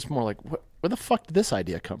me. I was just more like, where the fuck did this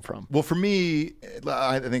idea come from? Well, for me,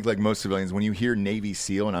 I think like most civilians, when you hear Navy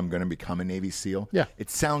SEAL and I'm going to become a Navy SEAL, yeah,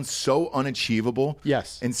 it sounds so unachievable,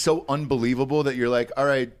 yes, and so unbelievable that you're like, all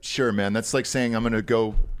right, sure, man. That's like saying I'm going to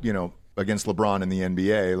go, against LeBron in the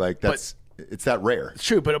NBA. Like it's that rare. It's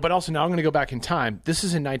true, but also now I'm going to go back in time. This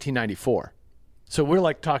is in 1994. So we're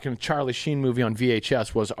like talking Charlie Sheen movie on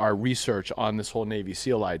VHS was our research on this whole Navy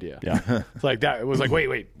SEAL idea. Yeah. It's like that. It was like, wait,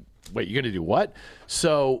 you're going to do what?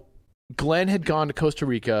 So Glenn had gone to Costa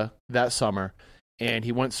Rica that summer, and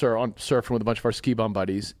he went surfing with a bunch of our ski bum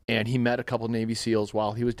buddies, and he met a couple of Navy SEALs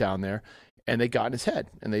while he was down there, and they got in his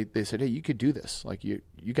head, and they said, hey, you could do this. Like, you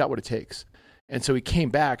got what it takes. And so he came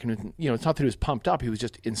back, and, it's not that he was pumped up. He was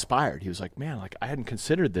just inspired. He was like, man, like, I hadn't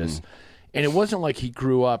considered this. And it wasn't like he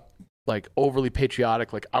grew up like overly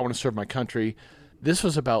patriotic, like I want to serve my country. This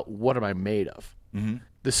was about what am I made of? Mm-hmm.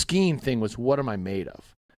 The skiing thing was what am I made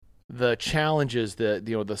of? the challenges,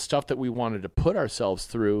 the stuff that we wanted to put ourselves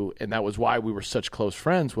through, and that was why we were such close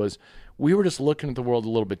friends, was we were just looking at the world a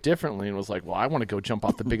little bit differently, and was like, well, I want to go jump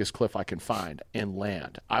off the biggest cliff I can find and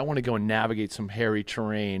land. I want to go and navigate some hairy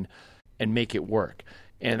terrain and make it work.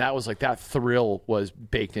 And that was like, that thrill was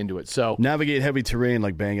baked into it. So navigate heavy terrain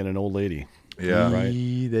like banging an old lady. Yeah. Right.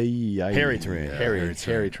 Hairy terrain. Hairy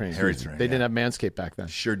terrain. They didn't have Manscaped back then.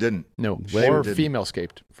 Sure didn't. No. Sure Or didn't.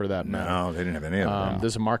 Female-scaped for that matter. No, they didn't have any of that.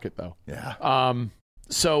 There's a market, though. Yeah.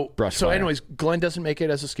 So Brushfire. anyways, Glenn doesn't make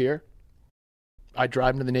it as a skier. I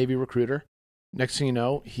drive him to the Navy recruiter. Next thing you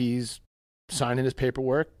know, he's signing his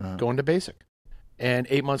paperwork, going to basic. And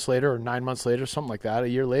 8 months later or 9 months later, something like that, a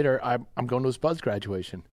year later, I'm going to his BUD/S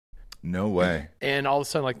graduation. No way. And all of a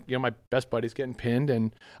sudden, like, my best buddy's getting pinned.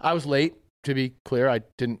 And I was late, to be clear. I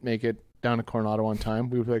didn't make it down to Coronado on time.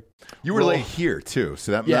 We were like... You were late here, too.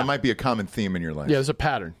 So that might be a common theme in your life. Yeah, there's a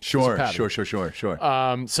pattern. Sure.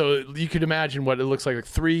 So you could imagine what it looks like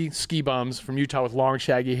 3 ski bums from Utah with long,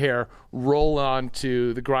 shaggy hair roll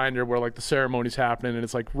onto the grinder where, like, the ceremony's happening. And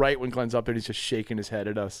it's, like, right when Glenn's up there, he's just shaking his head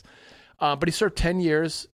at us. But he served 10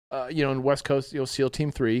 years, in West Coast, SEAL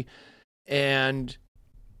Team 3. And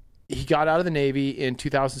he got out of the Navy in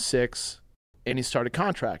 2006, and he started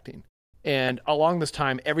contracting. And along this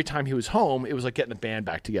time, every time he was home, it was like getting the band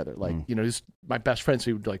back together. Like, he's my best friend, so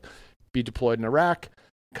he would like be deployed in Iraq,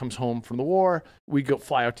 comes home from the war. We'd go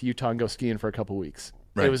fly out to Utah and go skiing for a couple of weeks.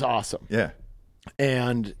 Right. It was awesome. Yeah.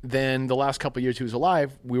 And then the last couple of years he was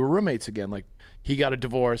alive, we were roommates again. Like, he got a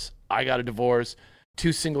divorce, I got a divorce,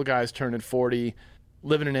 2 single guys turning 40,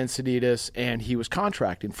 living in Encinitas, and he was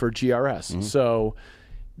contracting for GRS. So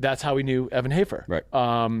that's how we knew Evan Hafer.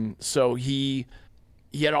 Right. So he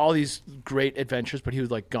had all these great adventures, but he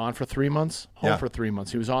was like gone for 3 months, home for 3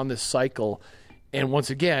 months. He was on this cycle. And once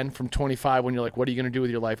again, from 25, when you're like, what are you going to do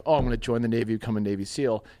with your life? Oh, I'm going to join the Navy, become a Navy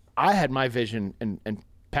SEAL. I had my vision and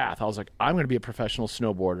path. I was like, I'm going to be a professional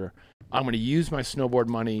snowboarder. I'm going to use my snowboard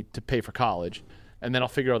money to pay for college, and then I'll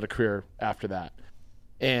figure out a career after that.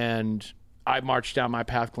 And I marched down my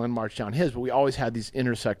path. Glenn marched down his, but we always had these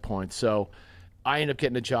intersect points. So I ended up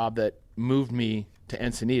getting a job that moved me to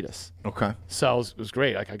Encinitas. Okay. So it was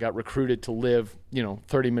great. Like, I got recruited to live,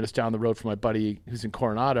 30 minutes down the road from my buddy who's in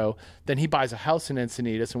Coronado. Then he buys a house in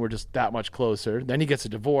Encinitas, and we're just that much closer. Then he gets a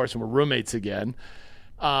divorce, and we're roommates again.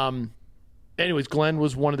 Anyways, Glenn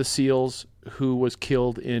was one of the SEALs who was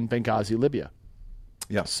killed in Benghazi, Libya.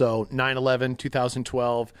 Yeah. So 9/11,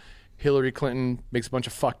 2012, Hillary Clinton makes a bunch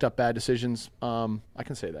of fucked up bad decisions. I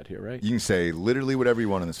can say that here, right? You can say literally whatever you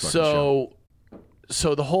want in this fucking show.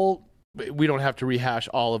 So the whole... We don't have to rehash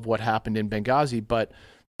all of what happened in Benghazi, but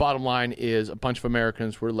bottom line is a bunch of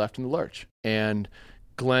Americans were left in the lurch. And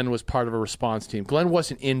Glenn was part of a response team. Glenn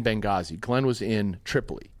wasn't in Benghazi. Glenn was in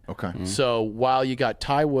Tripoli. Okay. So while you got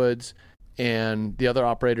Ty Woods and the other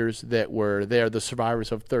operators that were there, the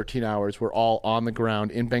survivors of 13 Hours, were all on the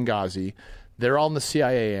ground in Benghazi. They're all in the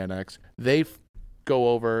CIA annex. They go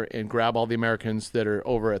over and grab all the Americans that are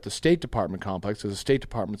over at the State Department complex, because the State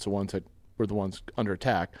Department's the ones that were the ones under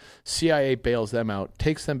attack. CIA bails them out,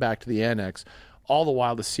 takes them back to the annex. All the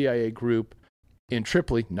while, the CIA group in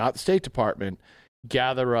Tripoli, not the State Department,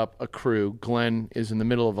 gather up a crew. Glenn is in the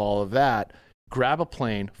middle of all of that. Grab a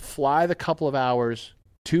plane, fly the couple of hours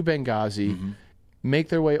to Benghazi, make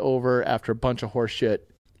their way over after a bunch of horse shit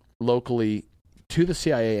locally to the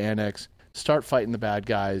CIA annex, start fighting the bad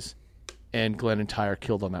guys, and Glenn and Ty are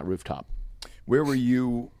killed on that rooftop. Where were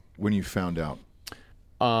you when you found out?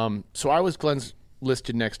 So I was Glenn's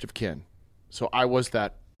listed next of kin. So I was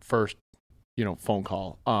that first, phone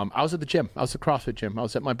call. I was at the gym. I was at CrossFit gym. I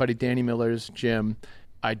was at my buddy Danny Miller's gym.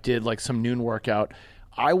 I did like some noon workout.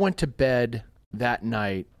 I went to bed that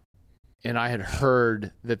night, and I had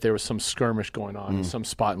heard that there was some skirmish going on in some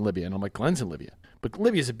spot in Libya. And I'm like, Glenn's in Libya. But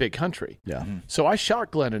Libya's a big country. Yeah. So I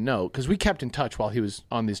shot Glenn a note, because we kept in touch while he was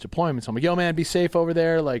on these deployments. I'm like, yo, man, be safe over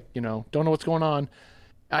there. Like, don't know what's going on.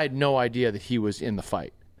 I had no idea that he was in the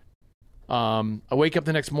fight. I wake up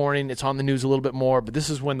the next morning. It's on the news a little bit more, but this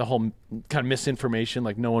is when the whole kind of misinformation,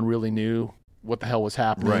 like no one really knew what the hell was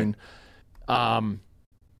happening. Right.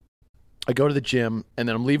 I go to the gym, and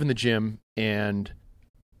then I'm leaving the gym, and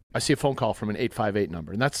I see a phone call from an 858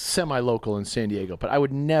 number, and that's semi-local in San Diego, but I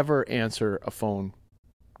would never answer a phone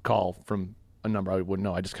call from a number I wouldn't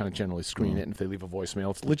know. I just kind of generally screen it, and if they leave a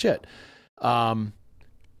voicemail, it's legit. And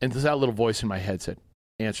there's that little voice in my head said,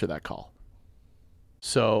 answer that call.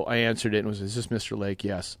 So I answered it and was, is this Mr. Lake?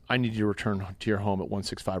 Yes. I need you to return to your home at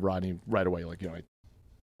 165 Rodney right away. Like,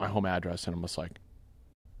 my home address. And I'm just like,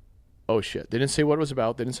 oh shit. They didn't say what it was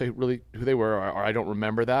about. They didn't say really who they were, or I don't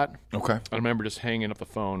remember that. Okay. I remember just hanging up the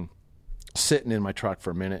phone sitting in my truck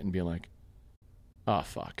for a minute and being like, oh,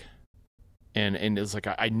 fuck. And it's like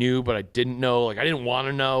I knew, but I didn't know. Like, I didn't want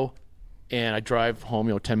to know. And I drive home,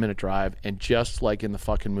 10-minute drive. And just like in the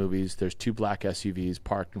fucking movies, there's 2 black SUVs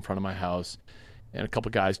parked in front of my house. And a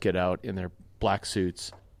couple guys get out in their black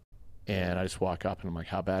suits. And I just walk up and I'm like,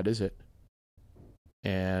 how bad is it?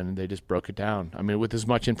 And they just broke it down. I mean, with as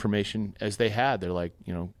much information as they had. They're like,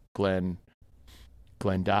 Glenn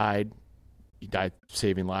died. He died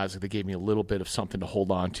saving lives. Like, they gave me a little bit of something to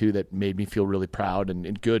hold on to that made me feel really proud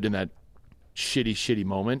and good in that shitty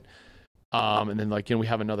moment. And then, we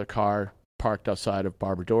have another car parked outside of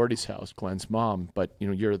Barbara Doherty's house, Glenn's mom. But,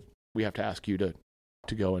 we have to ask you to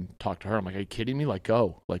go and talk to her. I'm like, are you kidding me? Like,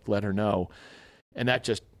 go. Like, let her know. And that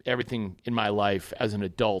just, everything in my life as an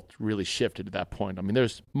adult really shifted at that point. I mean,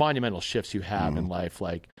 there's monumental shifts you have in life.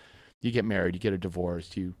 Like, you get married, you get a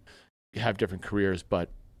divorce, you have different careers, but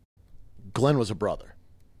Glenn was a brother.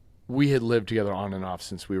 We had lived together on and off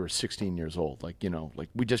since we were 16 years old.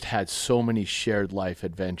 We just had so many shared life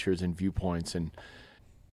adventures and viewpoints. And,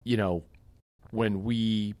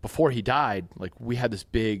 before he died, we had this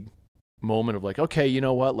big moment of okay, you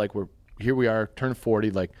know what? Here we are, turned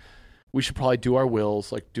 40, we should probably do our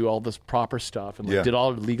wills, do all this proper stuff, and did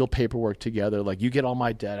all the legal paperwork together. You get all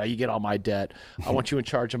my debt, you get all my debt. I want you in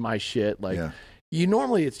charge of my shit. You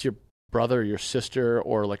normally it's your brother, or your sister,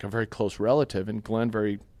 or a very close relative, and Glenn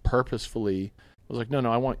very purposefully was like, no,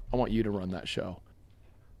 I want you to run that show.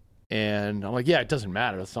 And I'm like, yeah, it doesn't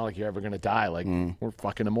matter. It's not like you're ever gonna die. We're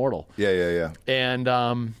fucking immortal. Yeah. And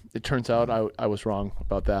it turns out I was wrong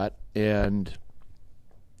about that, and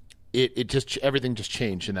it just, everything just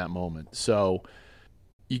changed in that moment. So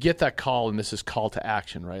you get that call, and this is call to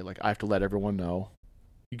action, right? I have to let everyone know.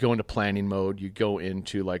 You go into planning mode. You go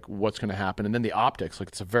into what's going to happen, and then the optics.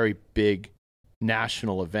 It's a very big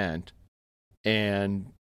national event,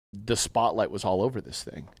 and the spotlight was all over this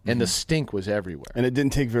thing, and the stink was everywhere. And it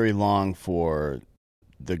didn't take very long for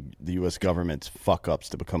the U.S. government's fuck ups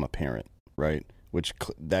to become apparent, right? Which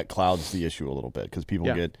that clouds the issue a little bit, because people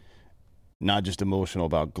get not just emotional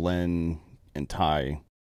about Glenn and Ty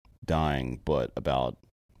dying, but about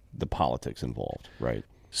the politics involved, right?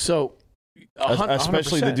 So,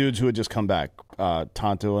 especially 100%. the dudes who had just come back,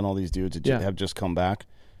 Tonto and all these dudes that have just come back,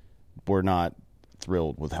 were not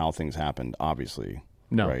thrilled with how things happened. Obviously,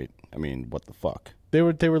 no, right? I mean, what the fuck? They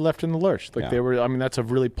were left in the lurch. They were. I mean, that's a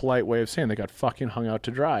really polite way of saying they got fucking hung out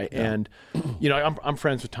to dry. Yeah. And I'm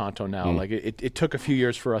friends with Tonto now. It took a few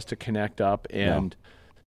years for us to connect up, and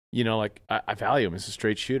I value him as a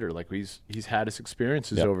straight shooter. He's had his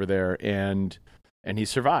experiences over there, and he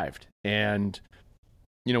survived. And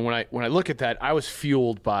when I look at that, I was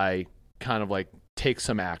fueled by kind of take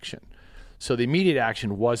some action. So the immediate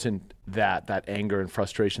action wasn't that anger and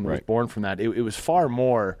frustration that was born from that. It was far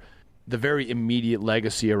more the very immediate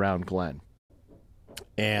legacy around Glenn.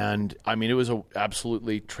 And I mean, it was a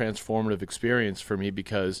absolutely transformative experience for me,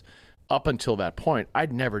 because up until that point,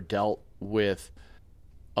 I'd never dealt with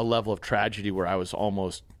a level of tragedy where I was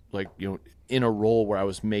almost in a role where I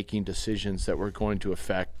was making decisions that were going to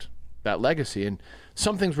affect that legacy. And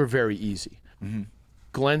some things were very easy. Mm-hmm.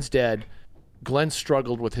 Glenn's dead. Glenn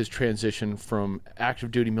struggled with his transition from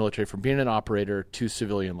active duty military, from being an operator to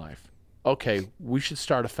civilian life. Okay, we should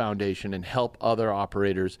start a foundation and help other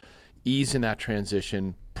operators ease in that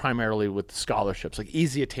transition, primarily with scholarships,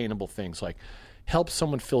 easy attainable things, help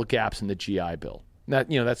someone fill gaps in the GI Bill. That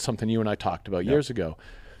that's something you and I talked about years ago.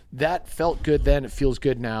 That felt good then. It feels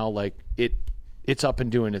good now. It's up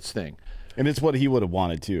and doing its thing. And it's what he would have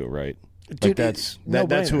wanted too, right? Dude, that's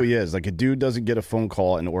who he is. A dude doesn't get a phone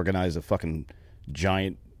call and organize a fucking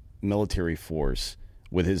giant military force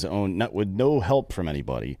with his own, with no help from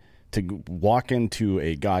anybody, to walk into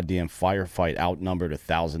a goddamn firefight outnumbered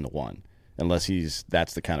 1,000 to 1, unless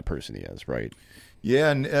that's the kind of person he is, right?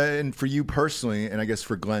 Yeah, and for you personally, and I guess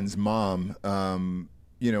for Glenn's mom,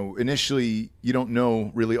 initially you don't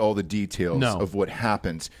know really all the details of what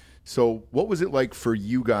happened. So what was it like for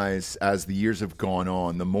you guys as the years have gone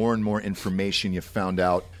on, the more and more information you found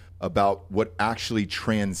out about what actually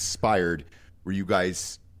transpired? Were you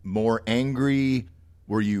guys more angry?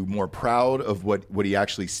 Were you more proud of what he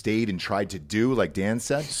actually stayed and tried to do, like Dan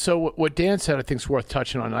said? So what Dan said, I think, is worth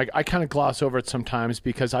touching on. I kind of gloss over it sometimes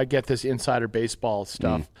because I get this insider baseball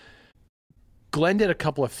stuff. Glenn did a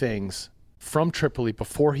couple of things from Tripoli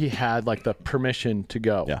before he had the permission to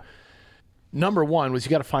go. Yeah. Number one was you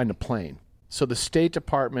got to find a plane. So the State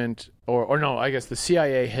Department, or no, I guess the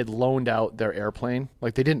CIA had loaned out their airplane.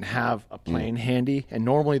 They didn't have a plane handy, and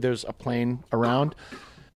normally there's a plane around.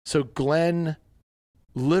 So Glenn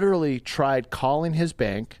literally tried calling his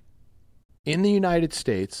bank, in the United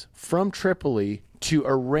States from Tripoli to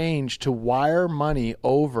arrange to wire money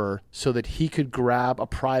over so that he could grab a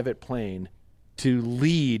private plane to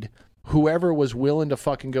lead whoever was willing to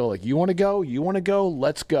fucking go. Like, you want to go? You want to go?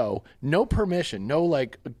 Let's go. No permission, no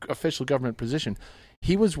like official government position.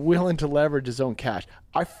 He was willing to leverage his own cash.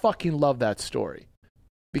 I fucking love that story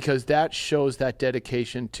because that shows that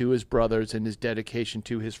dedication to his brothers and his dedication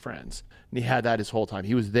to his friends. And he had that his whole time.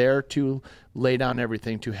 He was there to lay down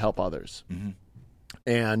everything to help others. Mm-hmm.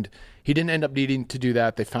 And he didn't end up needing to do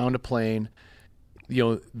that. They found a plane.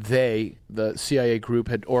 The CIA group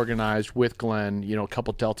had organized with Glenn, a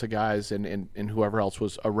couple Delta guys and whoever else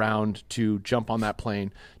was around to jump on that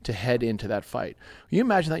plane to head into that fight. You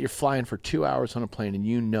imagine that you're flying for 2 hours on a plane and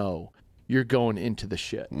you're going into the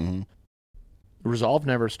shit. Mm-hmm. Resolve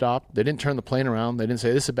never stopped. They didn't turn the plane around. They didn't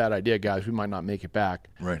say, this is a bad idea, guys. We might not make it back.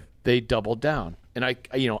 Right. They doubled down. And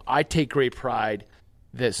I take great pride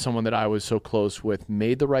that someone that I was so close with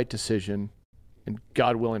made the right decision. And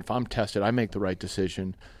God willing, if I'm tested, I make the right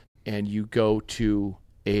decision, and you go to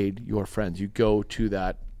aid your friends. You go to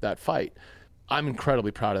that fight. I'm incredibly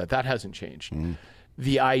proud of that. That hasn't changed. Mm-hmm.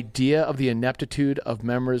 The idea of the ineptitude of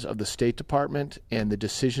members of the State Department and the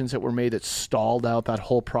decisions that were made that stalled out that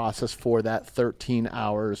whole process for that 13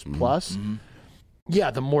 hours plus,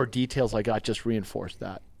 the more details I got just reinforced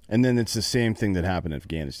that. And then it's the same thing that happened in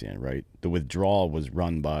Afghanistan, right? The withdrawal was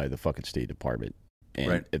run by the fucking State Department.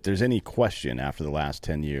 And if there's any question after the last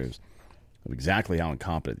 10 years of exactly how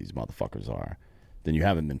incompetent these motherfuckers are, then you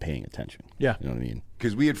haven't been paying attention. Yeah. You know what I mean?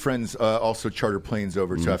 Because we had friends also charter planes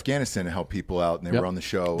over to Afghanistan to help people out, and they were on the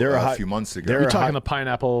show a few months ago. You're talking the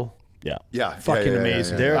pineapple. Yeah. Fucking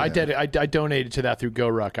amazing. Yeah. I donated to that through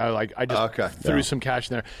GoRuck. I just threw some cash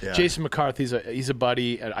in there. Yeah. Jason McCarthy's he's a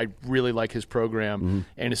buddy, and I really like his program. Mm-hmm.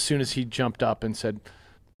 And as soon as he jumped up and said,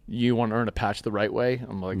 you want to earn a patch the right way?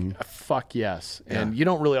 I'm like, fuck yes. And you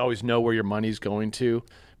don't really always know where your money's going to,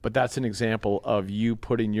 but that's an example of you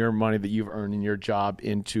putting your money that you've earned in your job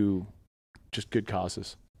into just good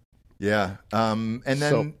causes. Yeah. And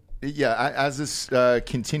then, as this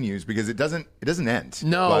continues, because it doesn't end.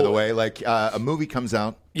 No. By the way, like a movie comes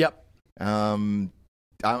out. Yep. I'm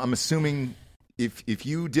assuming if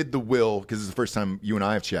you did the will, because this is the first time you and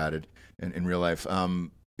I have chatted in real life,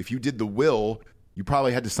 if you did the will, you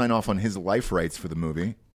probably had to sign off on his life rights for the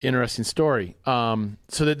movie. Interesting story. So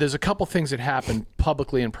there's a couple things that happened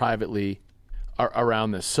publicly and privately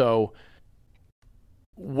around this. So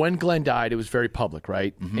when Glenn died, it was very public,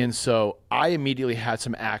 right? Mm-hmm. And so I immediately had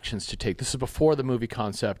some actions to take. This is before the movie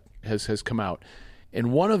concept has come out.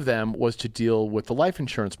 And one of them was to deal with the life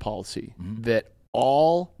insurance policy that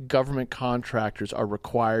all government contractors are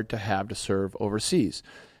required to have to serve overseas.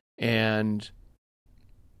 And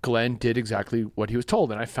Glenn did exactly what he was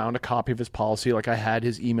told, and I found a copy of his policy. Like, I had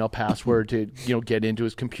his email password to get into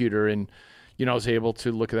his computer, and I was able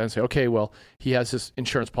to look at that and say, okay, well, he has this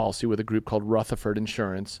insurance policy with a group called Rutherford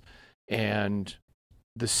Insurance, and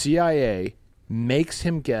the CIA makes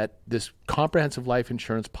him get this comprehensive life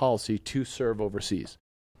insurance policy to serve overseas.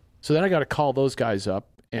 So then I got to call those guys up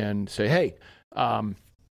and say, hey, Glenn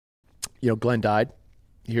died.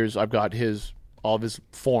 I've got all of his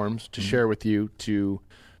forms to share with you to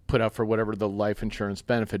put out for whatever the life insurance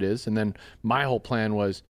benefit is. And then my whole plan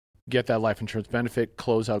was get that life insurance benefit,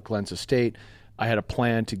 close out Glenn's estate. I had a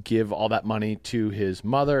plan to give all that money to his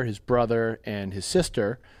mother, his brother, and his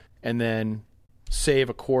sister, and then save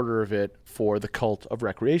a quarter of it for the cult of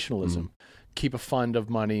recreationalism. Keep a fund of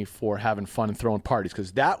money for having fun and throwing parties,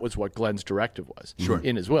 because that was what Glenn's directive was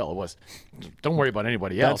in his will. It was, don't worry about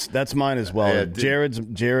anybody else. That's mine as well. Jared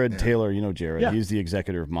Taylor, Jared. Yeah. He's the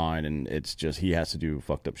executor of mine, and it's just he has to do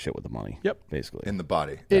fucked up shit with the money. Yep, basically in the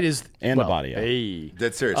body. It is the body. Yeah. Hey.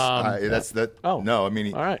 That's serious. That's that. Oh no, I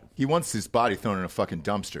mean, he wants his body thrown in a fucking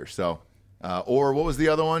dumpster. So, or what was the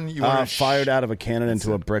other one? You fired out of a cannon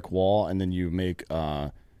into a brick wall, and then you make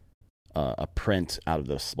a print out of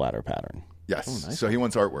the splatter pattern. Yes. Oh, nice. So he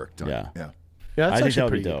wants artwork done. Yeah. That's I think that would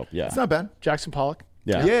pretty be dope. Yeah. It's not bad. Jackson Pollock.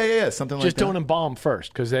 Yeah. Something like that. Just don't embalm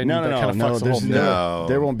first, because then that kind of fucks the whole thing.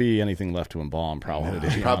 There won't be anything left to embalm, probably.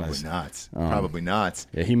 Probably not. Probably not.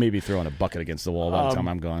 Yeah, he may be throwing a bucket against the wall by the time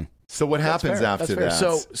I'm gone. So what happens after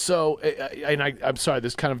that? So, and I'm sorry,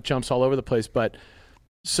 this kind of jumps all over the place, but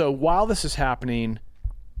so while this is happening,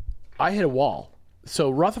 I hit a wall. So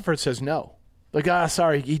Rutherford says no. Like,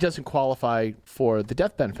 sorry, he doesn't qualify for the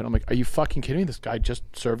death benefit. I'm like, are you fucking kidding me? This guy just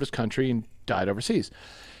served his country and died overseas.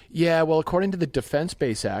 Yeah, well, according to the Defense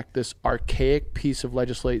Base Act, this archaic piece of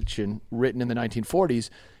legislation written in the 1940s,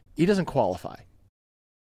 he doesn't qualify.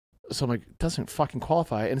 So I'm like, it doesn't fucking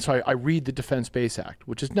qualify. And so I read the Defense Base Act,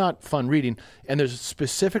 which is not fun reading. And there's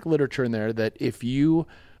specific literature in there that if you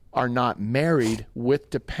are not married with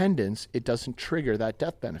dependents, it doesn't trigger that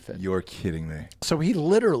death benefit. You're kidding me. So he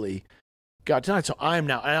literally got denied. So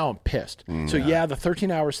now I'm pissed. So yeah, the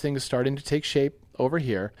 13 hours thing is starting to take shape over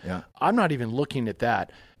here. Yeah. I'm not even looking at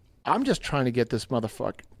that. I'm just trying to get this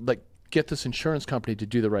motherfucker, get this insurance company to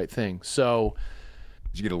do the right thing. So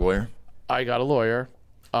Did you get a lawyer? I got a lawyer,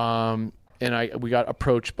 and we got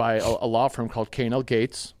approached by a law firm called K&L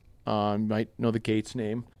Gates. You might know the Gates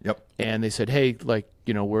name. Yep. And they said, hey, we're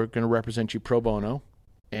going to represent you pro bono,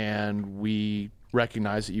 and we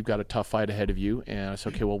recognize that you've got a tough fight ahead of you. And I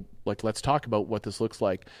said, okay, well, let's talk about what this looks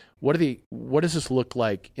like. What does this look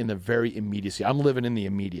like in the very immediacy? I'm living in the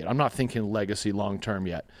immediate. I'm not thinking legacy long term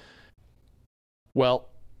yet. Well,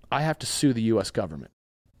 I have to sue the U.S. government.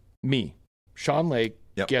 Me, Sean Lake,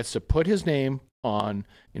 gets to put his name on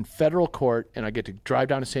in federal court, and I get to drive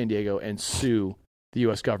down to San Diego and sue the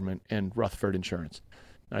U.S. government and Rutherford Insurance.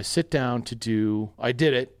 And I sit down to do. I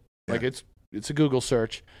did it. It's a Google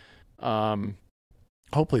search.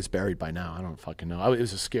 Hopefully it's buried by now. I don't fucking know. It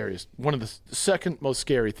was the scariest. One of the second most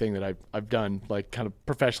scary thing that I've done, kind of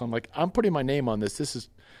professional. I'm like, I'm putting my name on this. This is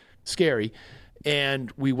scary.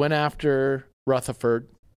 And we went after Rutherford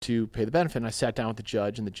to pay the benefit. And I sat down with the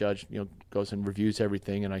judge, and the judge, goes and reviews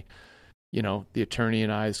everything. And the attorney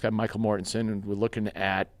and I, this guy Michael Mortensen, and we're looking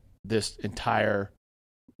at this entire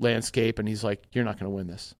landscape, and he's like, you're not going to win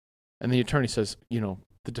this. And the attorney says,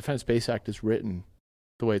 the Defense Base Act is written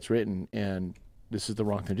the way it's written, and this is the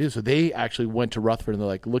wrong thing to do. So they actually went to Rutherford, and they're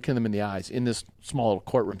like, looking them in the eyes in this small little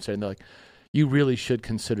courtroom setting, they're like, you really should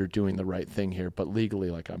consider doing the right thing here, but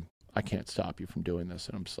legally, I can't stop you from doing this.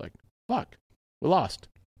 And I'm just like, fuck, we lost.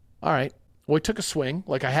 All right. Well, we took a swing.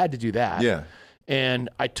 I had to do that. Yeah. And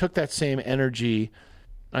I took that same energy,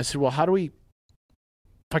 and I said, well,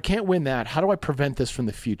 if I can't win that, how do I prevent this from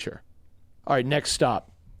the future? All right, next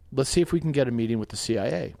stop. Let's see if we can get a meeting with the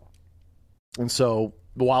CIA. And so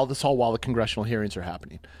while the congressional hearings are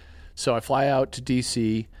happening. So I fly out to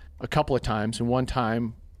D.C. a couple of times, and one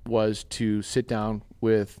time was to sit down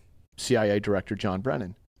with CIA Director John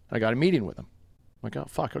Brennan. I got a meeting with him. I'm like, oh,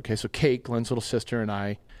 fuck, okay. So Kate, Glenn's little sister, and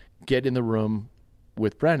I get in the room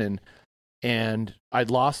with Brennan, and I'd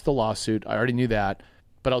lost the lawsuit. I already knew that,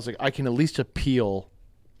 but I was like, I can at least appeal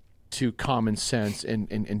to common sense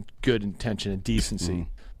and good intention and decency. Mm-hmm.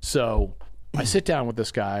 So I sit down with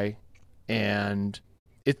this guy, and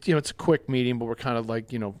it's a quick meeting, but we're kind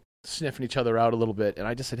of sniffing each other out a little bit. And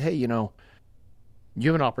I just said, hey, you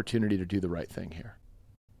have an opportunity to do the right thing here.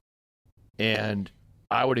 And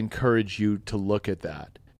I would encourage you to look at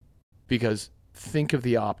that, because think of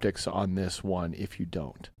the optics on this one if you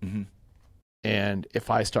don't. Mm-hmm. And if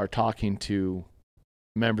I start talking to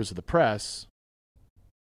members of the press,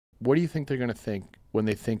 what do you think they're going to think when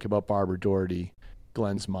they think about Barbara Doherty,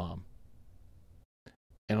 Glenn's mom?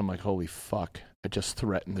 And I'm like, holy fuck, I just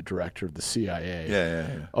threatened the director of the CIA.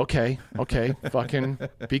 Yeah. Okay, fucking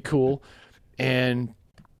be cool. And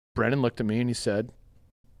Brennan looked at me and he said,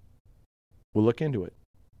 we'll look into it.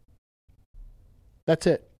 That's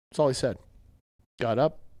it. That's all he said. Got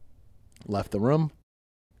up, left the room.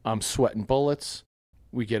 I'm sweating bullets.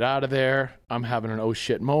 We get out of there. I'm having an oh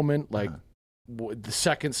shit moment. The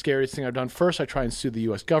second scariest thing I've done. First, I try and sue the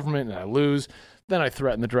U.S. government and I lose. Then I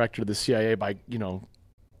threaten the director of the CIA by,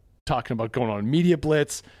 talking about going on a media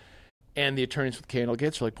blitz. And the attorneys with K&L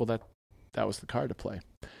Gates are like, well, that was the card to play.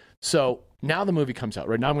 So now the movie comes out.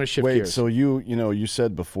 Right now I'm going to shift gears. Wait, so you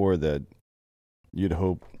said before that you'd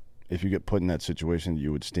hope if you get put in that situation,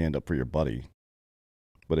 you would stand up for your buddy.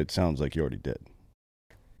 But it sounds like you already did.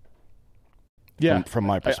 Yeah. From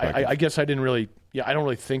my perspective. I guess I didn't really, I don't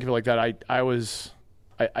really think of it like that.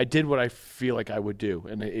 I did what I feel like I would do.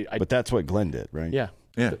 And but that's what Glenn did, right? Yeah.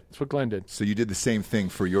 That's what Glenn did. So you did the same thing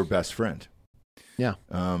for your best friend. Yeah.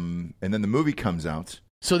 And then the movie comes out.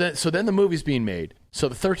 So then the movie's being made. So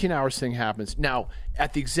the 13 hours thing happens. Now,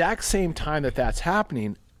 at the exact same time that's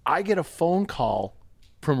happening, I get a phone call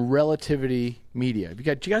from Relativity Media. Do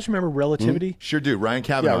you guys remember Relativity? Sure do. Ryan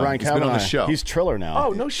Kavanaugh. Yeah, Ryan Kavanaugh. He's been on the show. He's Triller now.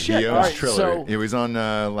 Oh, no shit. He owns Triller. He was on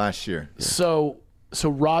last year. So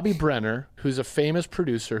Robbie Brenner, who's a famous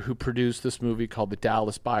producer who produced this movie called The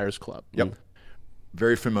Dallas Buyers Club. Yep.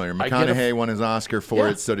 Very familiar. McConaughey won his Oscar for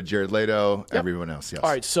it. So did Jared Leto. Yep. Everyone else, yes. All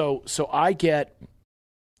right. So I get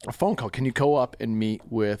a phone call. Can you go up and meet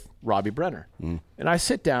with Robbie Brenner? Mm. And I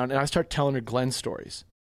sit down and I start telling her Glenn stories.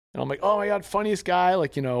 And I'm like, oh my God, funniest guy.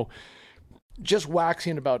 just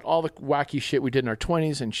waxing about all the wacky shit we did in our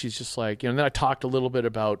 20s. And she's just like, and then I talked a little bit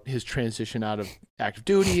about his transition out of active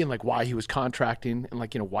duty and like why he was contracting and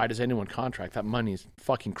like, why does anyone contract? That money is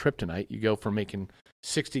fucking kryptonite. You go from making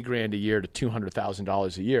 $60,000 a year to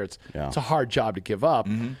 $200,000 a year. It's a hard job to give up.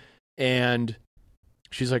 Mm-hmm. And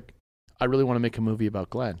she's like, I really want to make a movie about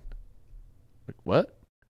Glenn. Like, what?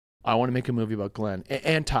 I want to make a movie about Glenn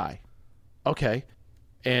and Ty. Okay.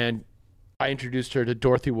 And I introduced her to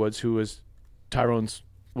Dorothy Woods, who was Tyrone's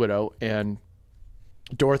widow, and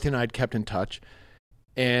Dorothy and I had kept in touch.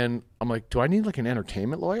 And I'm like, do I need like an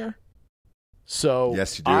entertainment lawyer? So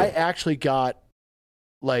yes, you do. I actually got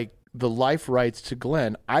like the life rights to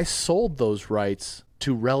Glenn. I sold those rights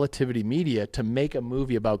to Relativity Media to make a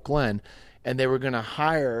movie about Glenn, and they were going to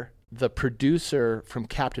hire the producer from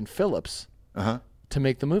Captain Phillips to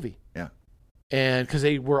make the movie. Yeah. And because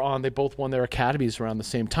they both won their academies around the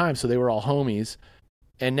same time, so they were all homies.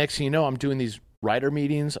 And next thing you know, I'm doing these writer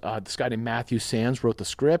meetings. This guy named Matthew Sands wrote the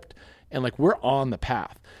script, and like we're on the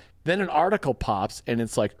path. Then an article pops, and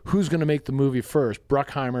it's like, who's going to make the movie first,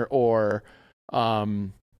 Bruckheimer or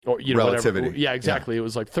Relativity? Whatever. Yeah, exactly. Yeah. It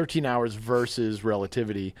was like 13 Hours versus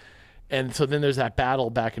Relativity, and so then there's that battle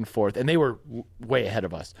back and forth, and they were way ahead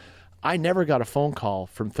of us. I never got a phone call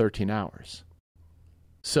from 13 Hours.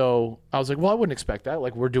 So I was like, well, I wouldn't expect that.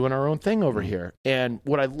 Like, we're doing our own thing over here. And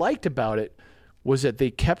what I liked about it was that they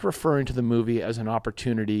kept referring to the movie as an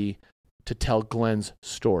opportunity to tell Glenn's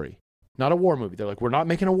story. Not a war movie. They're like, we're not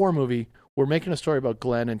making a war movie. We're making a story about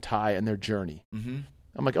Glenn and Ty and their journey. Mm-hmm.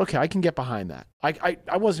 I'm like, okay, I can get behind that.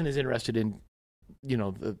 I wasn't as interested in,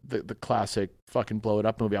 the classic fucking blow it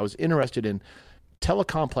up movie. I was interested in tell a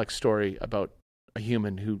complex story about a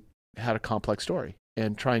human who had a complex story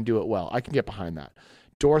and try and do it well. I can get behind that.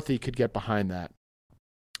 Dorothy could get behind that.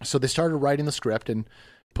 So they started writing the script and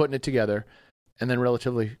putting it together, and then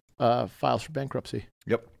Relatively files for bankruptcy.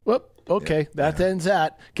 Yep. Whoop. Okay, that ends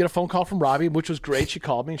that. Get a phone call from Robbie, which was great. She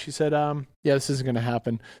called me and she said, yeah, this isn't going to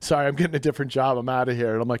happen. Sorry, I'm getting a different job. I'm out of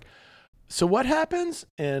here. And I'm like, so what happens?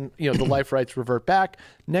 And, the life rights revert back.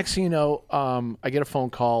 Next thing you know, I get a phone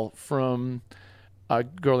call from a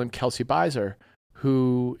girl named Kelsey Beiser,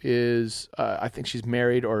 who is, I think she's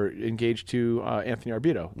married or engaged to Anthony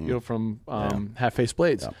Arbito, from Half-Faced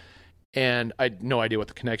Blades. Yeah. And I had no idea what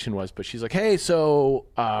the connection was, but she's like, hey, so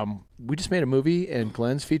we just made a movie and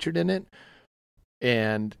Glenn's featured in it.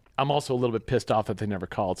 And I'm also a little bit pissed off that they never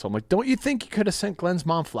called. So I'm like, don't you think you could have sent Glenn's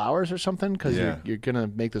mom flowers or something? Because you're going to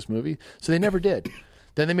make this movie. So they never did.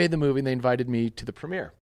 Then they made the movie and they invited me to the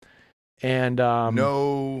premiere. And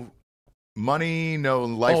no money, no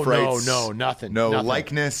life rights. No, nothing. No nothing.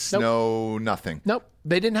 likeness, nope. no nothing. Nope.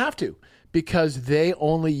 They didn't have to because they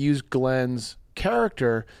only used Glenn's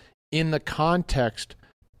character in the context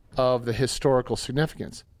of the historical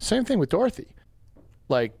significance. Same thing with Dorothy.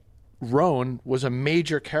 Like, Roan was a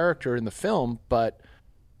major character in the film, but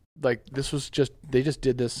like this was they just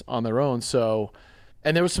did this on their own. So,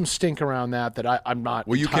 and there was some stink around that I'm not.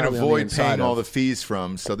 Well, you can avoid paying all the fees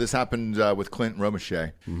from. So this happened with Clint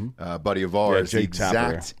Romachet, buddy of ours. The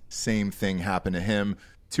exact same thing happened to him.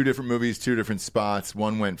 2 different movies, 2 different spots.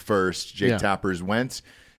 One went first. Jake Tapper's went.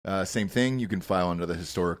 Same thing. You can file under the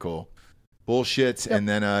historical bullshit and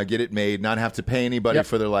then get it made, not have to pay anybody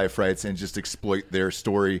for their life rights, and just exploit their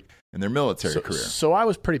story and their military career. So I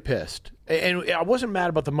was pretty pissed, and I wasn't mad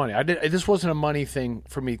about the money. This wasn't a money thing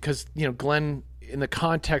for me because Glenn, in the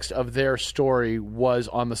context of their story, was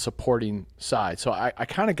on the supporting side. So I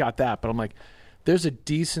kind of got that, but I'm like, there's a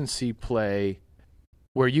decency play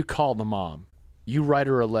where you call the mom, you write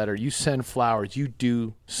her a letter, you send flowers, you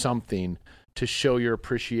do something to show your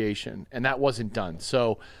appreciation, and that wasn't done.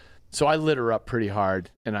 So I lit her up pretty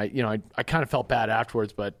hard, and I kind of felt bad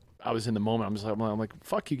afterwards, but I was in the moment. I'm like,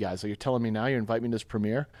 fuck you guys. Like, you're telling me now you invite me to this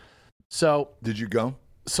premiere. So did you go?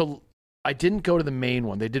 So I didn't go to the main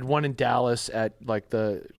one. They did one in Dallas at like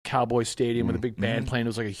the Cowboy Stadium with a big band playing. It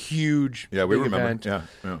was like a huge we remember. event.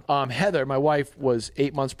 Yeah. Heather, my wife, was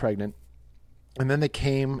 8 months pregnant, and then they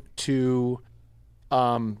came to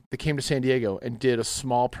San Diego and did a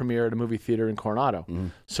small premiere at a movie theater in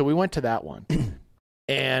Coronado. So we went to that one,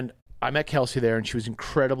 and I met Kelsey there, and she was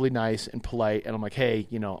incredibly nice and polite. And I'm like, hey,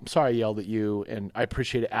 I'm sorry I yelled at you, and I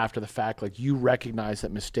appreciate it after the fact. Like, you recognize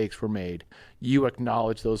that mistakes were made. You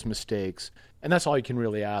acknowledge those mistakes. And that's all you can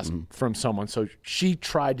really ask from someone. So she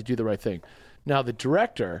tried to do the right thing. Now, the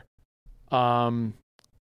director, what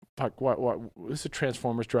was the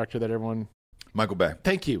Transformers director that everyone... Michael Bay.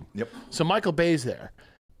 Thank you. Yep. So Michael Bay's there.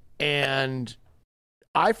 And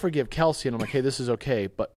I forgive Kelsey, and I'm like, hey, this is okay.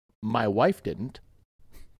 But my wife didn't.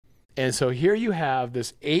 And so here you have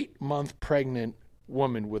this 8-month pregnant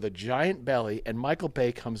woman with a giant belly, and Michael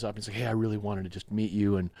Bay comes up and says, "Hey, I really wanted to just meet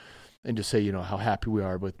you and just say, how happy we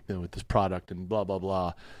are with with this product and blah blah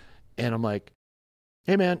blah." And I'm like,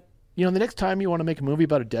 "Hey, man, the next time you want to make a movie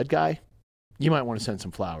about a dead guy, you might want to send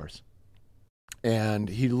some flowers." And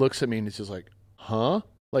he looks at me and he's just like, "Huh?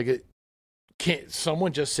 Like, can't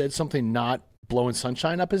someone just said something not blowing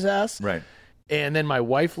sunshine up his ass?" Right. And then my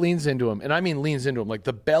wife leans into him, and I mean leans into him. Like,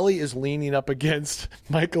 the belly is leaning up against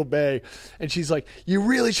Michael Bay. And she's like, "You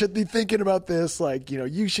really should be thinking about this. Like,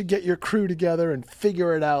 you should get your crew together and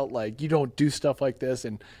figure it out. Like, you don't do stuff like this."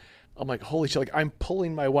 And I'm like, holy shit. Like, I'm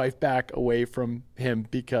pulling my wife back away from him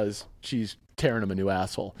because she's tearing him a new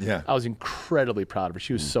asshole. Yeah. I was incredibly proud of her.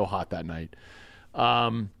 She was so hot that night.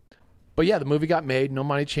 But yeah, the movie got made. No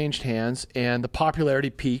money changed hands. And the popularity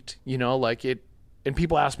peaked, And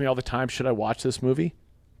people ask me all the time, should I watch this movie?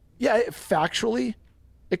 Yeah, factually,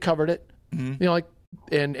 it covered it. Mm-hmm.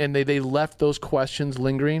 And they left those questions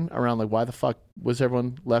lingering around, like, why the fuck was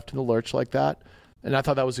everyone left in the lurch like that? And I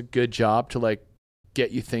thought that was a good job to, like,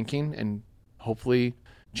 get you thinking and hopefully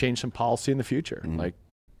change some policy in the future. Mm-hmm. Like,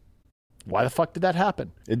 why the fuck did that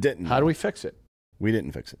happen? It didn't. How do we fix it? We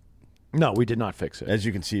didn't fix it. No, we did not fix it. As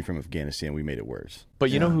you can see from Afghanistan, we made it worse.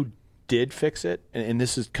 But you know who did fix it? And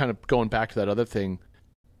this is kind of going back to that other thing.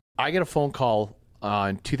 I get a phone call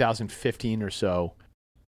in 2015 or so,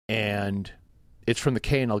 and it's from the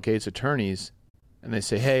K&L Gates attorneys, and they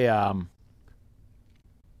say, "Hey,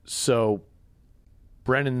 so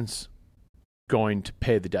Brennan's going to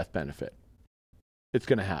pay the death benefit. It's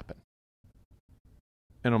going to happen."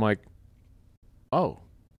 And I'm like, "Oh,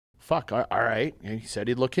 fuck, all right." And he said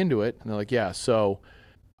he'd look into it, and they're like, "Yeah." So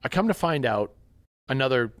I come to find out,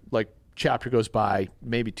 another chapter goes by,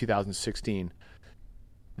 maybe 2016,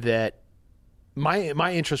 that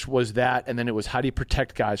my interest was that, and then it was, how do you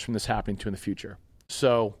protect guys from this happening to in the future?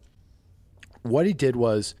 So what he did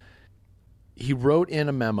was he wrote in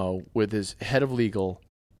a memo with his head of legal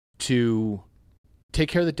to take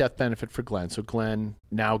care of the death benefit for Glenn. So Glenn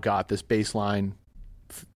now got this baseline,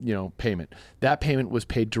 payment. That payment was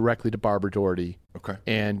paid directly to Barbara Doherty,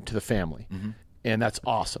 and to the family. Mm-hmm. And that's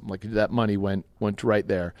awesome. Like, that money went right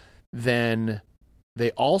there. Then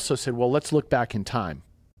they also said, well, let's look back in time.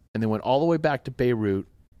 And they went all the way back to Beirut,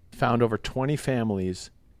 found over 20 families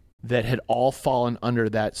that had all fallen under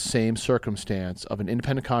that same circumstance of an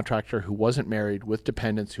independent contractor who wasn't married with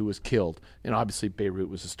dependents who was killed. And obviously Beirut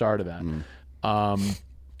was the start of that.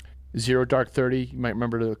 Zero Dark 30, you might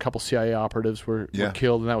remember a couple CIA operatives were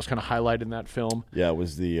killed, and that was kind of highlighted in that film. Yeah, it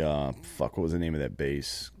was the, what was the name of that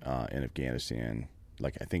base in Afghanistan?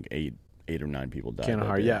 Like, I think eight or nine people died.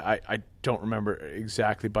 Kandahar, yeah. I don't remember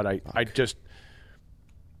exactly, but I just,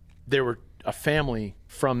 there were a family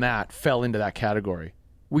from that fell into that category.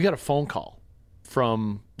 We got a phone call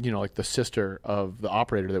from, the sister of the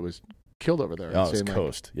operator that was killed over there. Oh, it was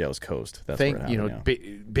Coast. Yeah, it was Coast. That's where it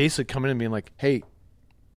happened, basically coming in and being like, hey,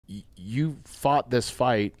 you fought this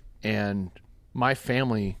fight, and my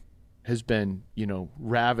family has been,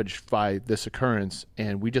 ravaged by this occurrence,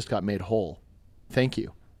 and we just got made whole. Thank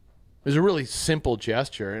you. It was a really simple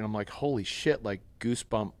gesture, and I'm like, holy shit, like,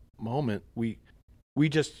 goosebump moment. We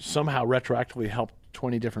just somehow retroactively helped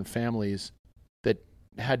 20 different families that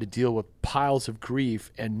had to deal with piles of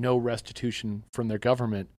grief and no restitution from their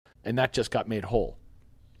government, and that just got made whole.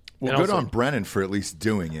 Well, good on Brennan for at least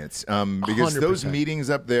doing it. Because 100%. Those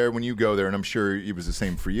meetings up there, when you go there, and I'm sure it was the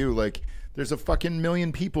same for you, like, there's a fucking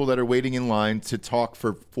million people that are waiting in line to talk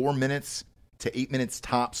for 4 minutes to 8 minutes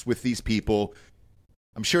tops with these people.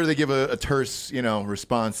 I'm sure they give a terse,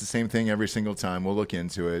 response, the same thing every single time. We'll look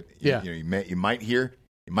into it. You might hear,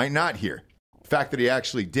 you might not hear. The fact that he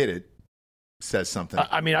actually did it says something.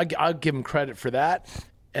 I'll give him credit for that.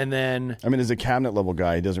 And then, as a cabinet level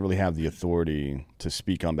guy, he doesn't really have the authority to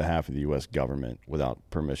speak on behalf of the U.S. government without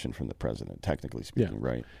permission from the president, technically speaking,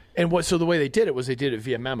 right? And so the way they did it was they did it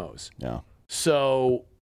via memos. Yeah. So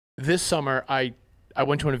this summer, I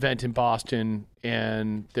went to an event in Boston,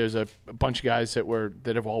 and there's a bunch of guys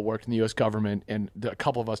that have all worked in the U.S. government, and a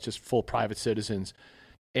couple of us just full private citizens.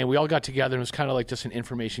 And we all got together, and it was kind of like just an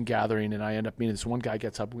information gathering. And I end up meeting this one guy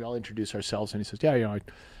gets up, and we all introduce ourselves, and he says, "Yeah,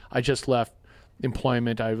 I just left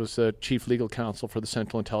employment. I was the chief legal counsel for the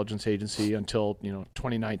Central Intelligence Agency until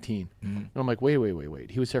 2019." Mm-hmm. And I'm like, wait.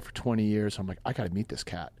 He was there for 20 years. I'm like, I got to meet this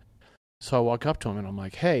cat. So I walk up to him, and I'm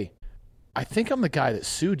like, hey, I think I'm the guy that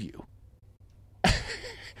sued you.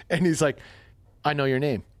 And he's like, I know your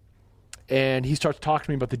name. And he starts talking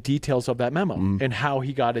to me about the details of that memo and how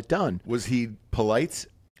he got it done. Was he polite?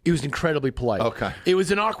 He was incredibly polite. Okay. It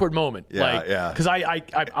was an awkward moment. Because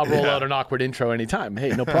I'll roll out an awkward intro anytime. Hey,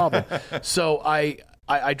 no problem. So I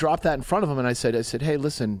I dropped that in front of him and I said, hey,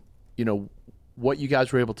 listen, what you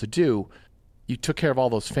guys were able to do, you took care of all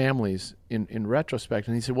those families in retrospect.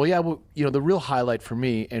 And he said, well, yeah, the real highlight for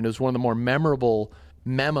me, and it was one of the more memorable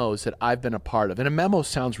memos that I've been a part of. And a memo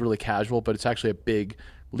sounds really casual, but it's actually a big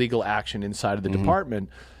legal action inside of the department,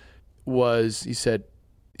 was, he said,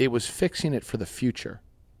 it was fixing it for the future.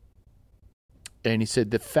 And he said,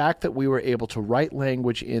 the fact that we were able to write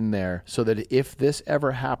language in there so that if this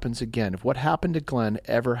ever happens again, if what happened to Glenn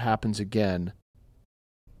ever happens again,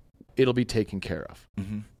 it'll be taken care of.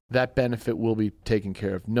 That benefit will be taken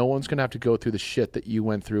care of. No one's going to have to go through the shit that you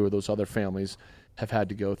went through or those other families have had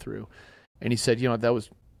to go through. And he said, that was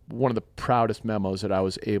one of the proudest memos that I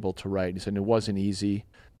was able to write. He said, it wasn't easy.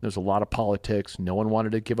 There's a lot of politics. No one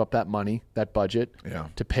wanted to give up that money, that budget,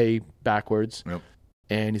 to pay backwards. Yep.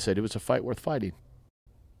 And he said, it was a fight worth fighting.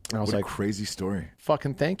 And I was What like, a crazy story.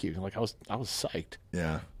 fucking thank you. Like I was psyched.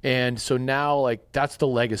 Yeah. And so now, like, that's the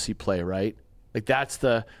legacy play, right? Like, that's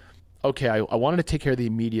the, okay, I wanted to take care of the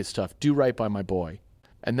immediate stuff, do right by my boy.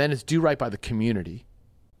 And then it's do right by the community.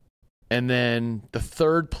 And then the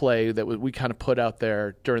third play that we kind of put out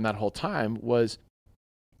there during that whole time was,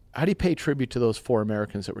 how do you pay tribute to those 4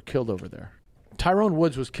 Americans that were killed over there? Tyrone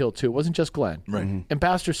Woods was killed too. It wasn't just Glenn. Right.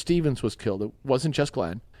 Ambassador Stevens was killed. It wasn't just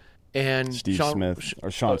Glenn. And Sean Smith.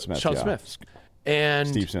 Sean Yeah. Smith. And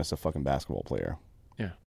Steve Smith's a fucking basketball player.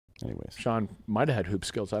 Yeah. Anyways. Sean might have had hoop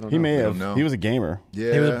skills. I don't know. He may don't have. know. He was a gamer.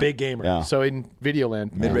 Yeah. He was a big gamer. Yeah. So in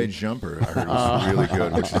Videoland. Mid-range jumper, I heard was really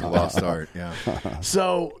good, which is a lost art. Yeah.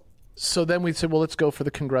 So then we said, well, let's go for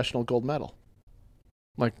the Congressional Gold Medal.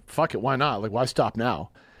 Like, fuck it, why not? Like, why stop now?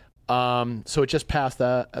 So it just passed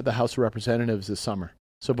the House of Representatives this summer.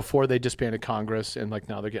 So before they disbanded Congress, and like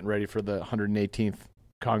now they're getting ready for the 118th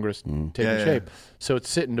Congress taking shape. So it's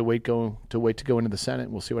sitting to wait to go into the Senate,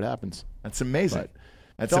 and we'll see what happens. That's amazing. But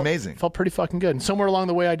That's amazing. Felt pretty fucking good. And somewhere along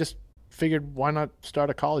the way, I just figured, why not start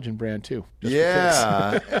a collagen brand too? Just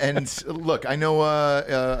Yeah. And look, I know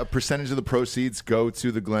a percentage of the proceeds go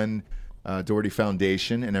to the Glenn Doherty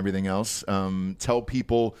Foundation and everything else. Tell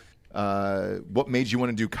people what made you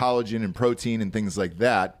want to do collagen and protein and things like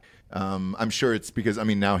that. I'm sure it's because,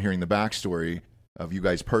 now hearing the backstory of you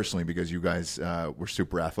guys personally, because you guys were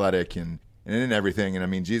super athletic and in everything.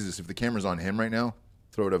 And Jesus, if the camera's on him right now,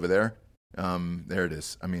 throw it over there. There it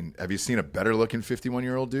is. Have you seen a better looking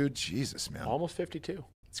 51-year-old dude? Jesus, man. Almost 52.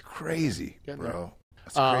 It's crazy, Getting bro.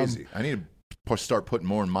 That's crazy. I need to start putting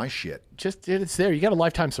more in my shit. Just it's there. You got a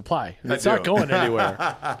lifetime supply. It's not going anywhere.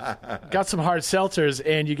 Got some hard seltzers,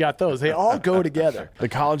 and you got those. They all go together. The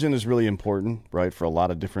collagen is really important, right, for a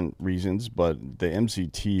lot of different reasons, but the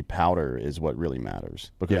MCT powder is what really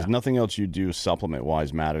matters because nothing else you do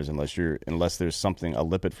supplement-wise matters unless there's something, a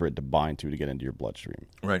lipid for it to bind to get into your bloodstream.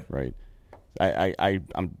 Right. Right. I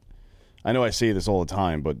know I say this all the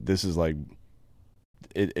time, but this is like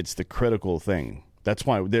it's the critical thing. That's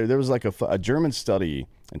why there was like a German study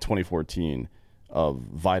in 2014 of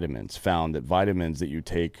vitamins found that vitamins that you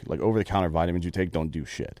take, like over-the-counter vitamins you take, don't do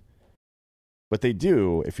shit. But they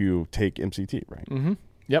do if you take MCT, right? Mm-hmm.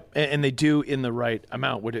 Yep, and they do in the right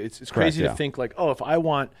amount. It's crazy to think like, if I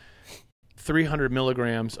want 300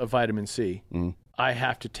 milligrams of vitamin C, I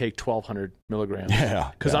have to take 1,200 milligrams.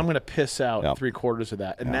 Because I'm going to piss out 3/4 of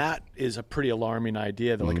that. And that is a pretty alarming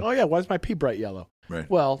idea. They're like, why is my pee bright yellow? Right.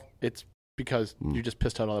 Well, it's because you just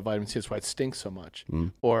pissed out all the vitamin C. That's why it stinks so much.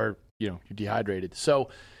 Or, you're dehydrated. So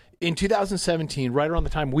in 2017, right around the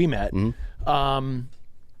time we met,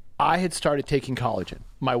 I had started taking collagen.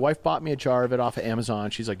 My wife bought me a jar of it off of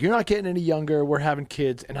Amazon. She's like, you're not getting any younger. We're having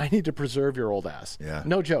kids, and I need to preserve your old ass. Yeah.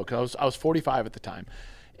 No joke. I was 45 at the time.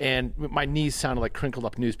 And my knees sounded like crinkled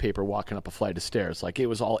up newspaper walking up a flight of stairs. Like it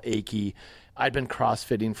was all achy. I'd been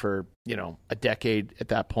CrossFitting for, a decade at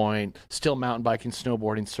that point, still mountain biking,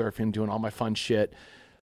 snowboarding, surfing, doing all my fun shit.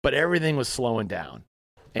 But everything was slowing down.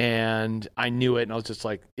 And I knew it, and I was just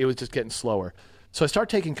like, it was just getting slower. So I start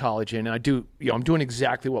taking collagen, and I do, I'm doing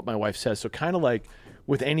exactly what my wife says. So kind of like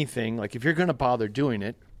with anything, like if you're going to bother doing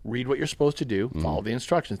it, read what you're supposed to do, follow the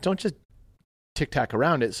instructions. Don't just tic-tac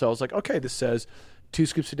around it. So I was like, okay, this says 2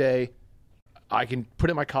 scoops a day. I can put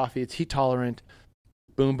it in my coffee. It's heat tolerant.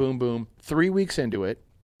 Boom, boom, boom. 3 weeks into it,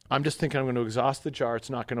 I'm just thinking I'm going to exhaust the jar. It's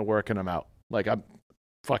not going to work, and I'm out. Like,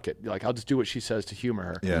 fuck it. Like, I'll just do what she says to humor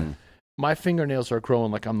her. Yeah. My fingernails are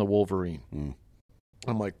growing like I'm the Wolverine.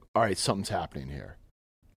 I'm like, all right, something's happening here.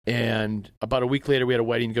 And about a week later, we had a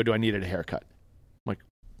wedding. Do I need a haircut? I'm like,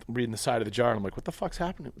 reading the side of the jar, and I'm like, what the fuck's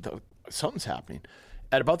happening? Something's happening.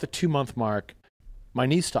 At about the 2-month mark, my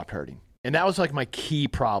knees stopped hurting. And that was like my key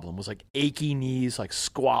problem, was like achy knees, like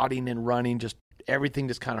squatting and running just everything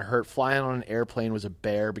just kind of hurt. Flying on an airplane was a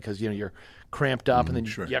bear because, you're cramped up and then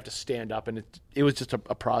you have to stand up, and it was just a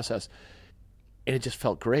process. And it just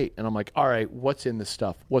felt great. And I'm like, all right, what's in this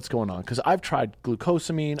stuff? What's going on? Because I've tried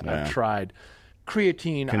glucosamine, I've tried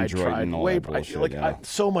creatine, I tried whey,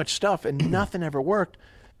 so much stuff, and nothing ever worked.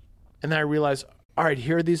 And then I realized, all right,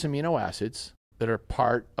 here are these amino acids that are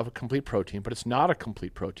part of a complete protein, but it's not a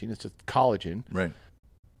complete protein. It's just collagen. Right.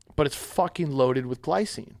 But it's fucking loaded with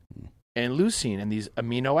glycine and leucine and these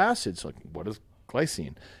amino acids. Like, what is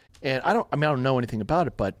glycine? And I don't know anything about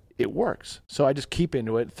it, but it works. So I just keep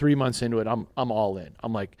into it. 3 months into it, I'm all in.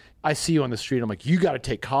 I'm like, I see you on the street. I'm like, you got to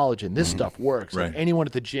take collagen. This stuff works. Right. Like anyone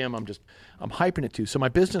at the gym, I'm hyping it to. So my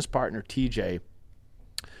business partner, TJ,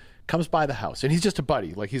 comes by the house, and he's just a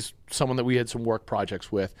buddy. Like, he's someone that we had some work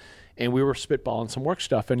projects with, and we were spitballing some work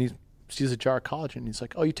stuff, and he sees a jar of collagen, and he's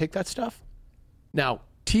like, oh, you take that stuff? Now,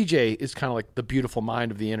 TJ is kind of like the beautiful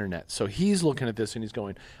mind of the internet. So he's looking at this and he's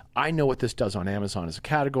going, I know what this does on Amazon as a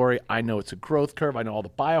category. I know it's a growth curve. I know all the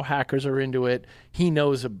biohackers are into it. He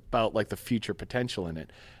knows about like the future potential in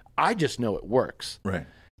it. I just know it works. Right.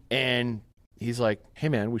 And he's like, hey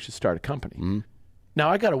man, we should start a company. Now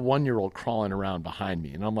I got a 1-year-old crawling around behind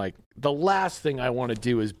me, and I'm like, the last thing I want to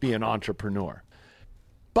do is be an entrepreneur.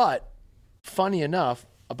 But funny enough,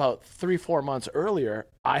 about 3-4 months earlier,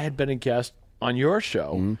 I had been a guest on your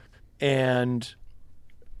show, and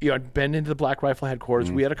I'd been into the Black Rifle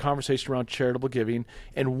headquarters. We had a conversation around charitable giving,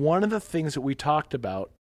 and one of the things that we talked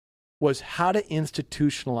about was how to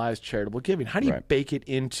institutionalize charitable giving. How do you bake it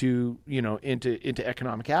into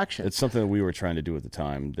economic action? It's something that we were trying to do at the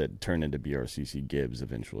time that turned into BRCC Gibbs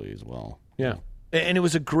eventually as well. Yeah. And it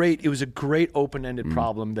was a great open-ended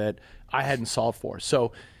problem that I hadn't solved for.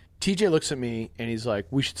 So TJ looks at me and he's like,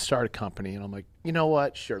 we should start a company. And I'm like, you know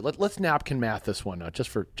what? Sure. Let's napkin math this one out just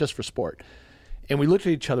for sport. And we looked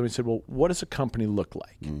at each other and we said, well, what does a company look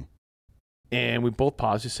like? And we both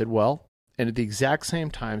paused and said, well, and at the exact same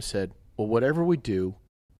time said, well, whatever we do,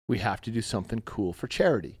 we have to do something cool for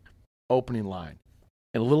charity. Opening line.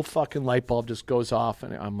 And a little fucking light bulb just goes off.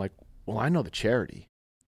 And I'm like, well, I know the charity.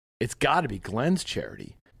 It's got to be Glenn's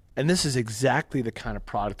charity. And this is exactly the kind of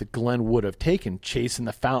product that Glenn would have taken, chasing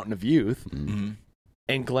the fountain of youth.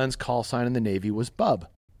 And Glenn's call sign in the Navy was Bub.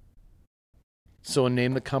 So we'll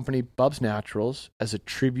name the company Bub's Naturals as a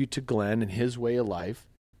tribute to Glenn and his way of life.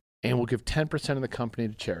 And we'll give 10% of the company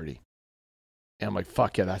to charity. And I'm like,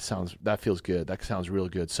 fuck yeah, that feels good. That sounds real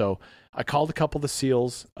good. So I called a couple of the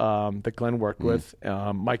SEALs that Glenn worked with.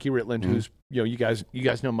 Mikey Ritland, who's, you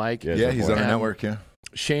guys know Mike. Yeah, he's on our network, yeah.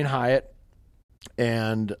 Shane Hyatt.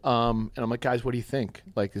 And I'm like, guys, what do you think?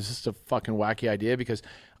 Like, is this a fucking wacky idea? Because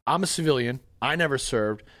I'm a civilian. I never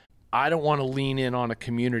served. I don't want to lean in on a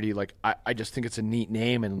community. Like, I just think it's a neat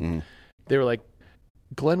name. And they were like,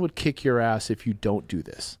 Glenn would kick your ass if you don't do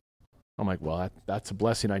this. I'm like, well, that's a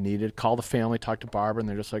blessing I needed. Call the family, talk to Barbara, and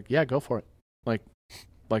they're just like, yeah, go for it. Like,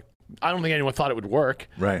 I don't think anyone thought it would work.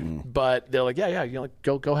 Right. But they're like, yeah,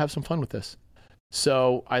 go have some fun with this.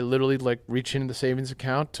 So I literally reached into the savings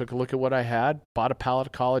account, took a look at what I had, bought a pallet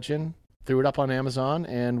of collagen, threw it up on Amazon,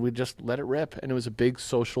 and we just let it rip. And it was a big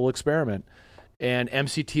social experiment. And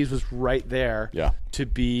MCTs was right there to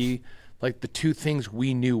be like the two things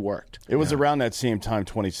we knew worked. It was around that same time,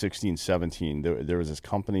 2016, 17. There was this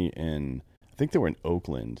company I think they were in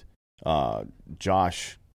Oakland.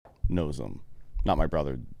 Josh knows them. Not my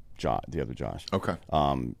brother, the other Josh. Okay.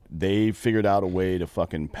 They figured out a way to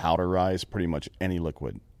fucking powderize pretty much any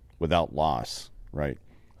liquid without loss, right?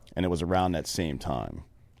 And it was around that same time.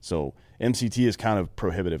 So MCT is kind of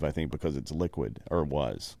prohibitive, I think, because it's liquid, or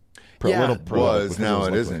was. Now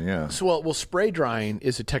it isn't, yeah. So, well, spray drying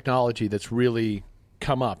is a technology that's really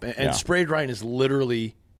come up. And spray drying is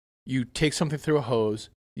literally, you take something through a hose,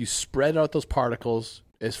 you spread out those particles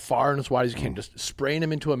as far and as wide as you can, just spraying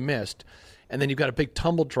them into a mist, and then you've got a big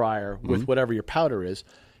tumble dryer with whatever your powder is,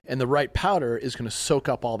 and the right powder is going to soak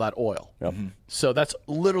up all that oil. Yep. So that's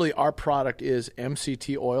literally, our product is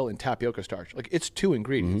MCT oil and tapioca starch. Like, it's 2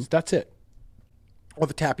 ingredients. That's it. Well,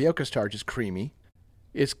 the tapioca starch is creamy.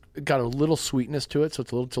 It's got a little sweetness to it, so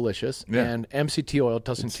it's a little delicious. Yeah. And MCT oil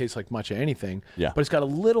doesn't taste like much of anything. Yeah. But it's got a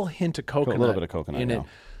little hint of coconut. A little bit of coconut in it.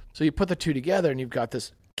 So you put the two together, and you've got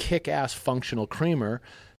this kick-ass functional creamer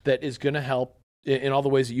that is going to help in all the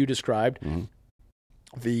ways that you described.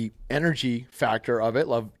 The energy factor of it,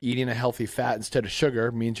 eating a healthy fat instead of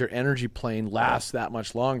sugar, means your energy plane lasts that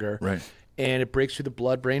much longer. Right. And it breaks through the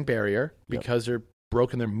blood-brain barrier because they're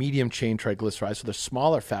broken their medium-chain triglycerides, so they're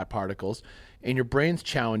smaller fat particles, and your brain's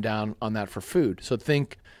chowing down on that for food. So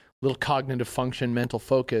think little cognitive function, mental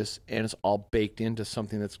focus, and it's all baked into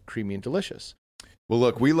something that's creamy and delicious. Well,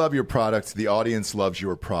 look, we love your product. The audience loves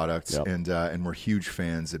your product, Yep. and we're huge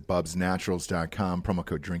fans at BubsNaturals.com. Promo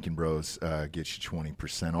code Drinking Bros gets you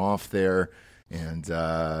 20% off there. And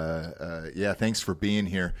yeah, thanks for being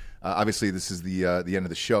here. Obviously, this is the end of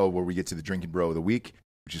the show where we get to the Drinking Bro of the Week,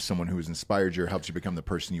 which is someone who has inspired you or helped you become the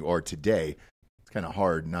person you are today. It's kind of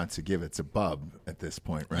hard not to give it to Bub at this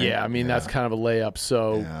point, right? Yeah, I mean, that's kind of a layup.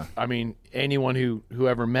 So, Yeah. I mean, anyone who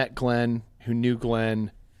ever met Glenn, who knew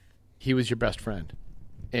Glenn, he was your best friend.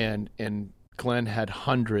 And Glenn had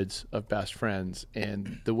hundreds of best friends.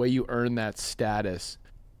 And the way you earn that status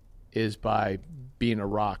is by being a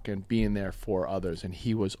rock and being there for others. And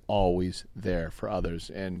he was always there for others.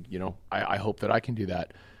 And, you know, I hope that I can do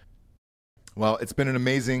that. Well, it's been an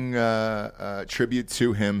amazing tribute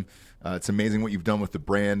to him. It's amazing what you've done with the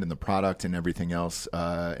brand and the product and everything else.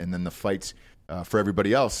 And then the fight for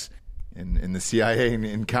everybody else in the CIA and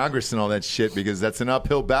in Congress and all that shit, because that's an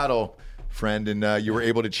uphill battle, friend. And you were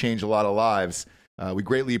able to change a lot of lives. We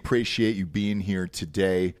greatly appreciate you being here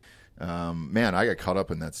today. Man, I got caught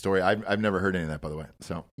up in that story. I've never heard any of that, by the way.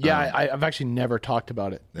 So yeah, I've actually never talked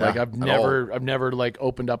about it. Yeah, Like I've at never like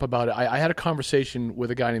opened up about it. I had a conversation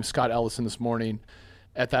with a guy named Scott Ellison this morning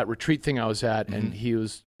at that retreat thing I was at, and he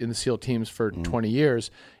was in the SEAL teams for 20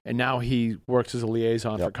 years, and now he works as a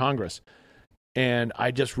liaison for Congress. And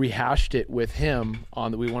I just rehashed it with him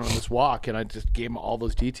we went on this walk, and I just gave him all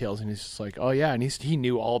those details, and he's just like, oh yeah, and he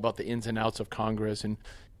knew all about the ins and outs of Congress and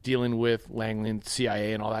dealing with Langley and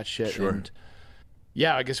CIA and all that shit. Sure. And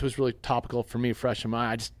yeah, I guess it was really topical for me, fresh in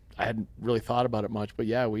mind. I hadn't really thought about it much, but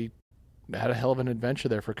yeah, we had a hell of an adventure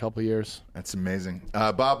there for a couple of years. That's amazing.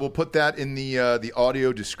 Bob, we'll put that in the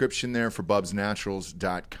audio description there for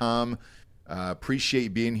BubsNaturals.com. Appreciate you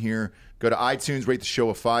being here. Go to iTunes, rate the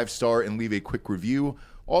show a 5-star, and leave a quick review.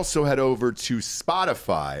 Also, head over to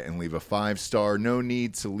Spotify and leave a 5-star. No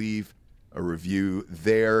need to leave a review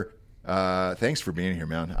there. Thanks for being here,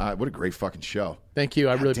 man. What a great fucking show. Thank you.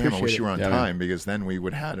 I really Damn, I appreciate wish it. you were on time, because then we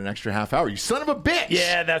would have had an extra half hour. You son of a bitch!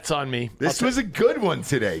 Yeah, that's on me. This was a good one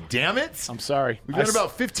today. Damn it! I'm sorry. We've got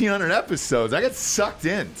about 1,500 episodes. I got sucked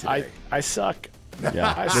in today. I suck.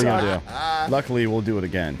 Yeah, I what are you gonna do? Luckily, we'll do it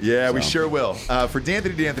again. Yeah, we So. sure will. For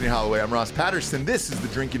D'Anthony Holloway, I'm Ross Patterson. This is the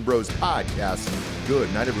Drinking Bros podcast.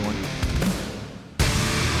 Good night, everyone.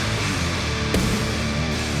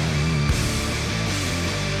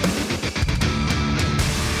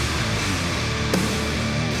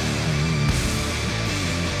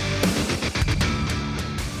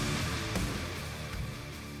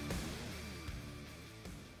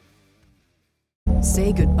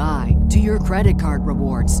 Say goodbye to your credit card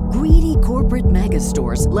rewards. Greedy corporate mega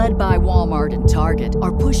stores, led by Walmart and Target,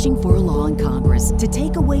 are pushing for a law in Congress to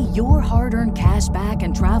take away your hard-earned cash back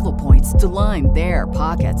and travel points to line their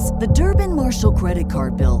pockets. The Durbin-Marshall credit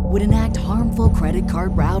card bill would enact harmful credit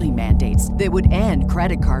card routing mandates that would end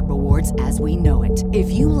credit card rewards as we know it.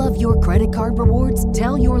 If you love your credit card rewards,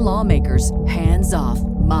 tell your lawmakers, hands off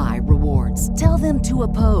my rewards. Tell them to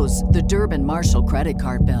oppose the Durbin-Marshall credit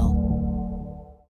card bill.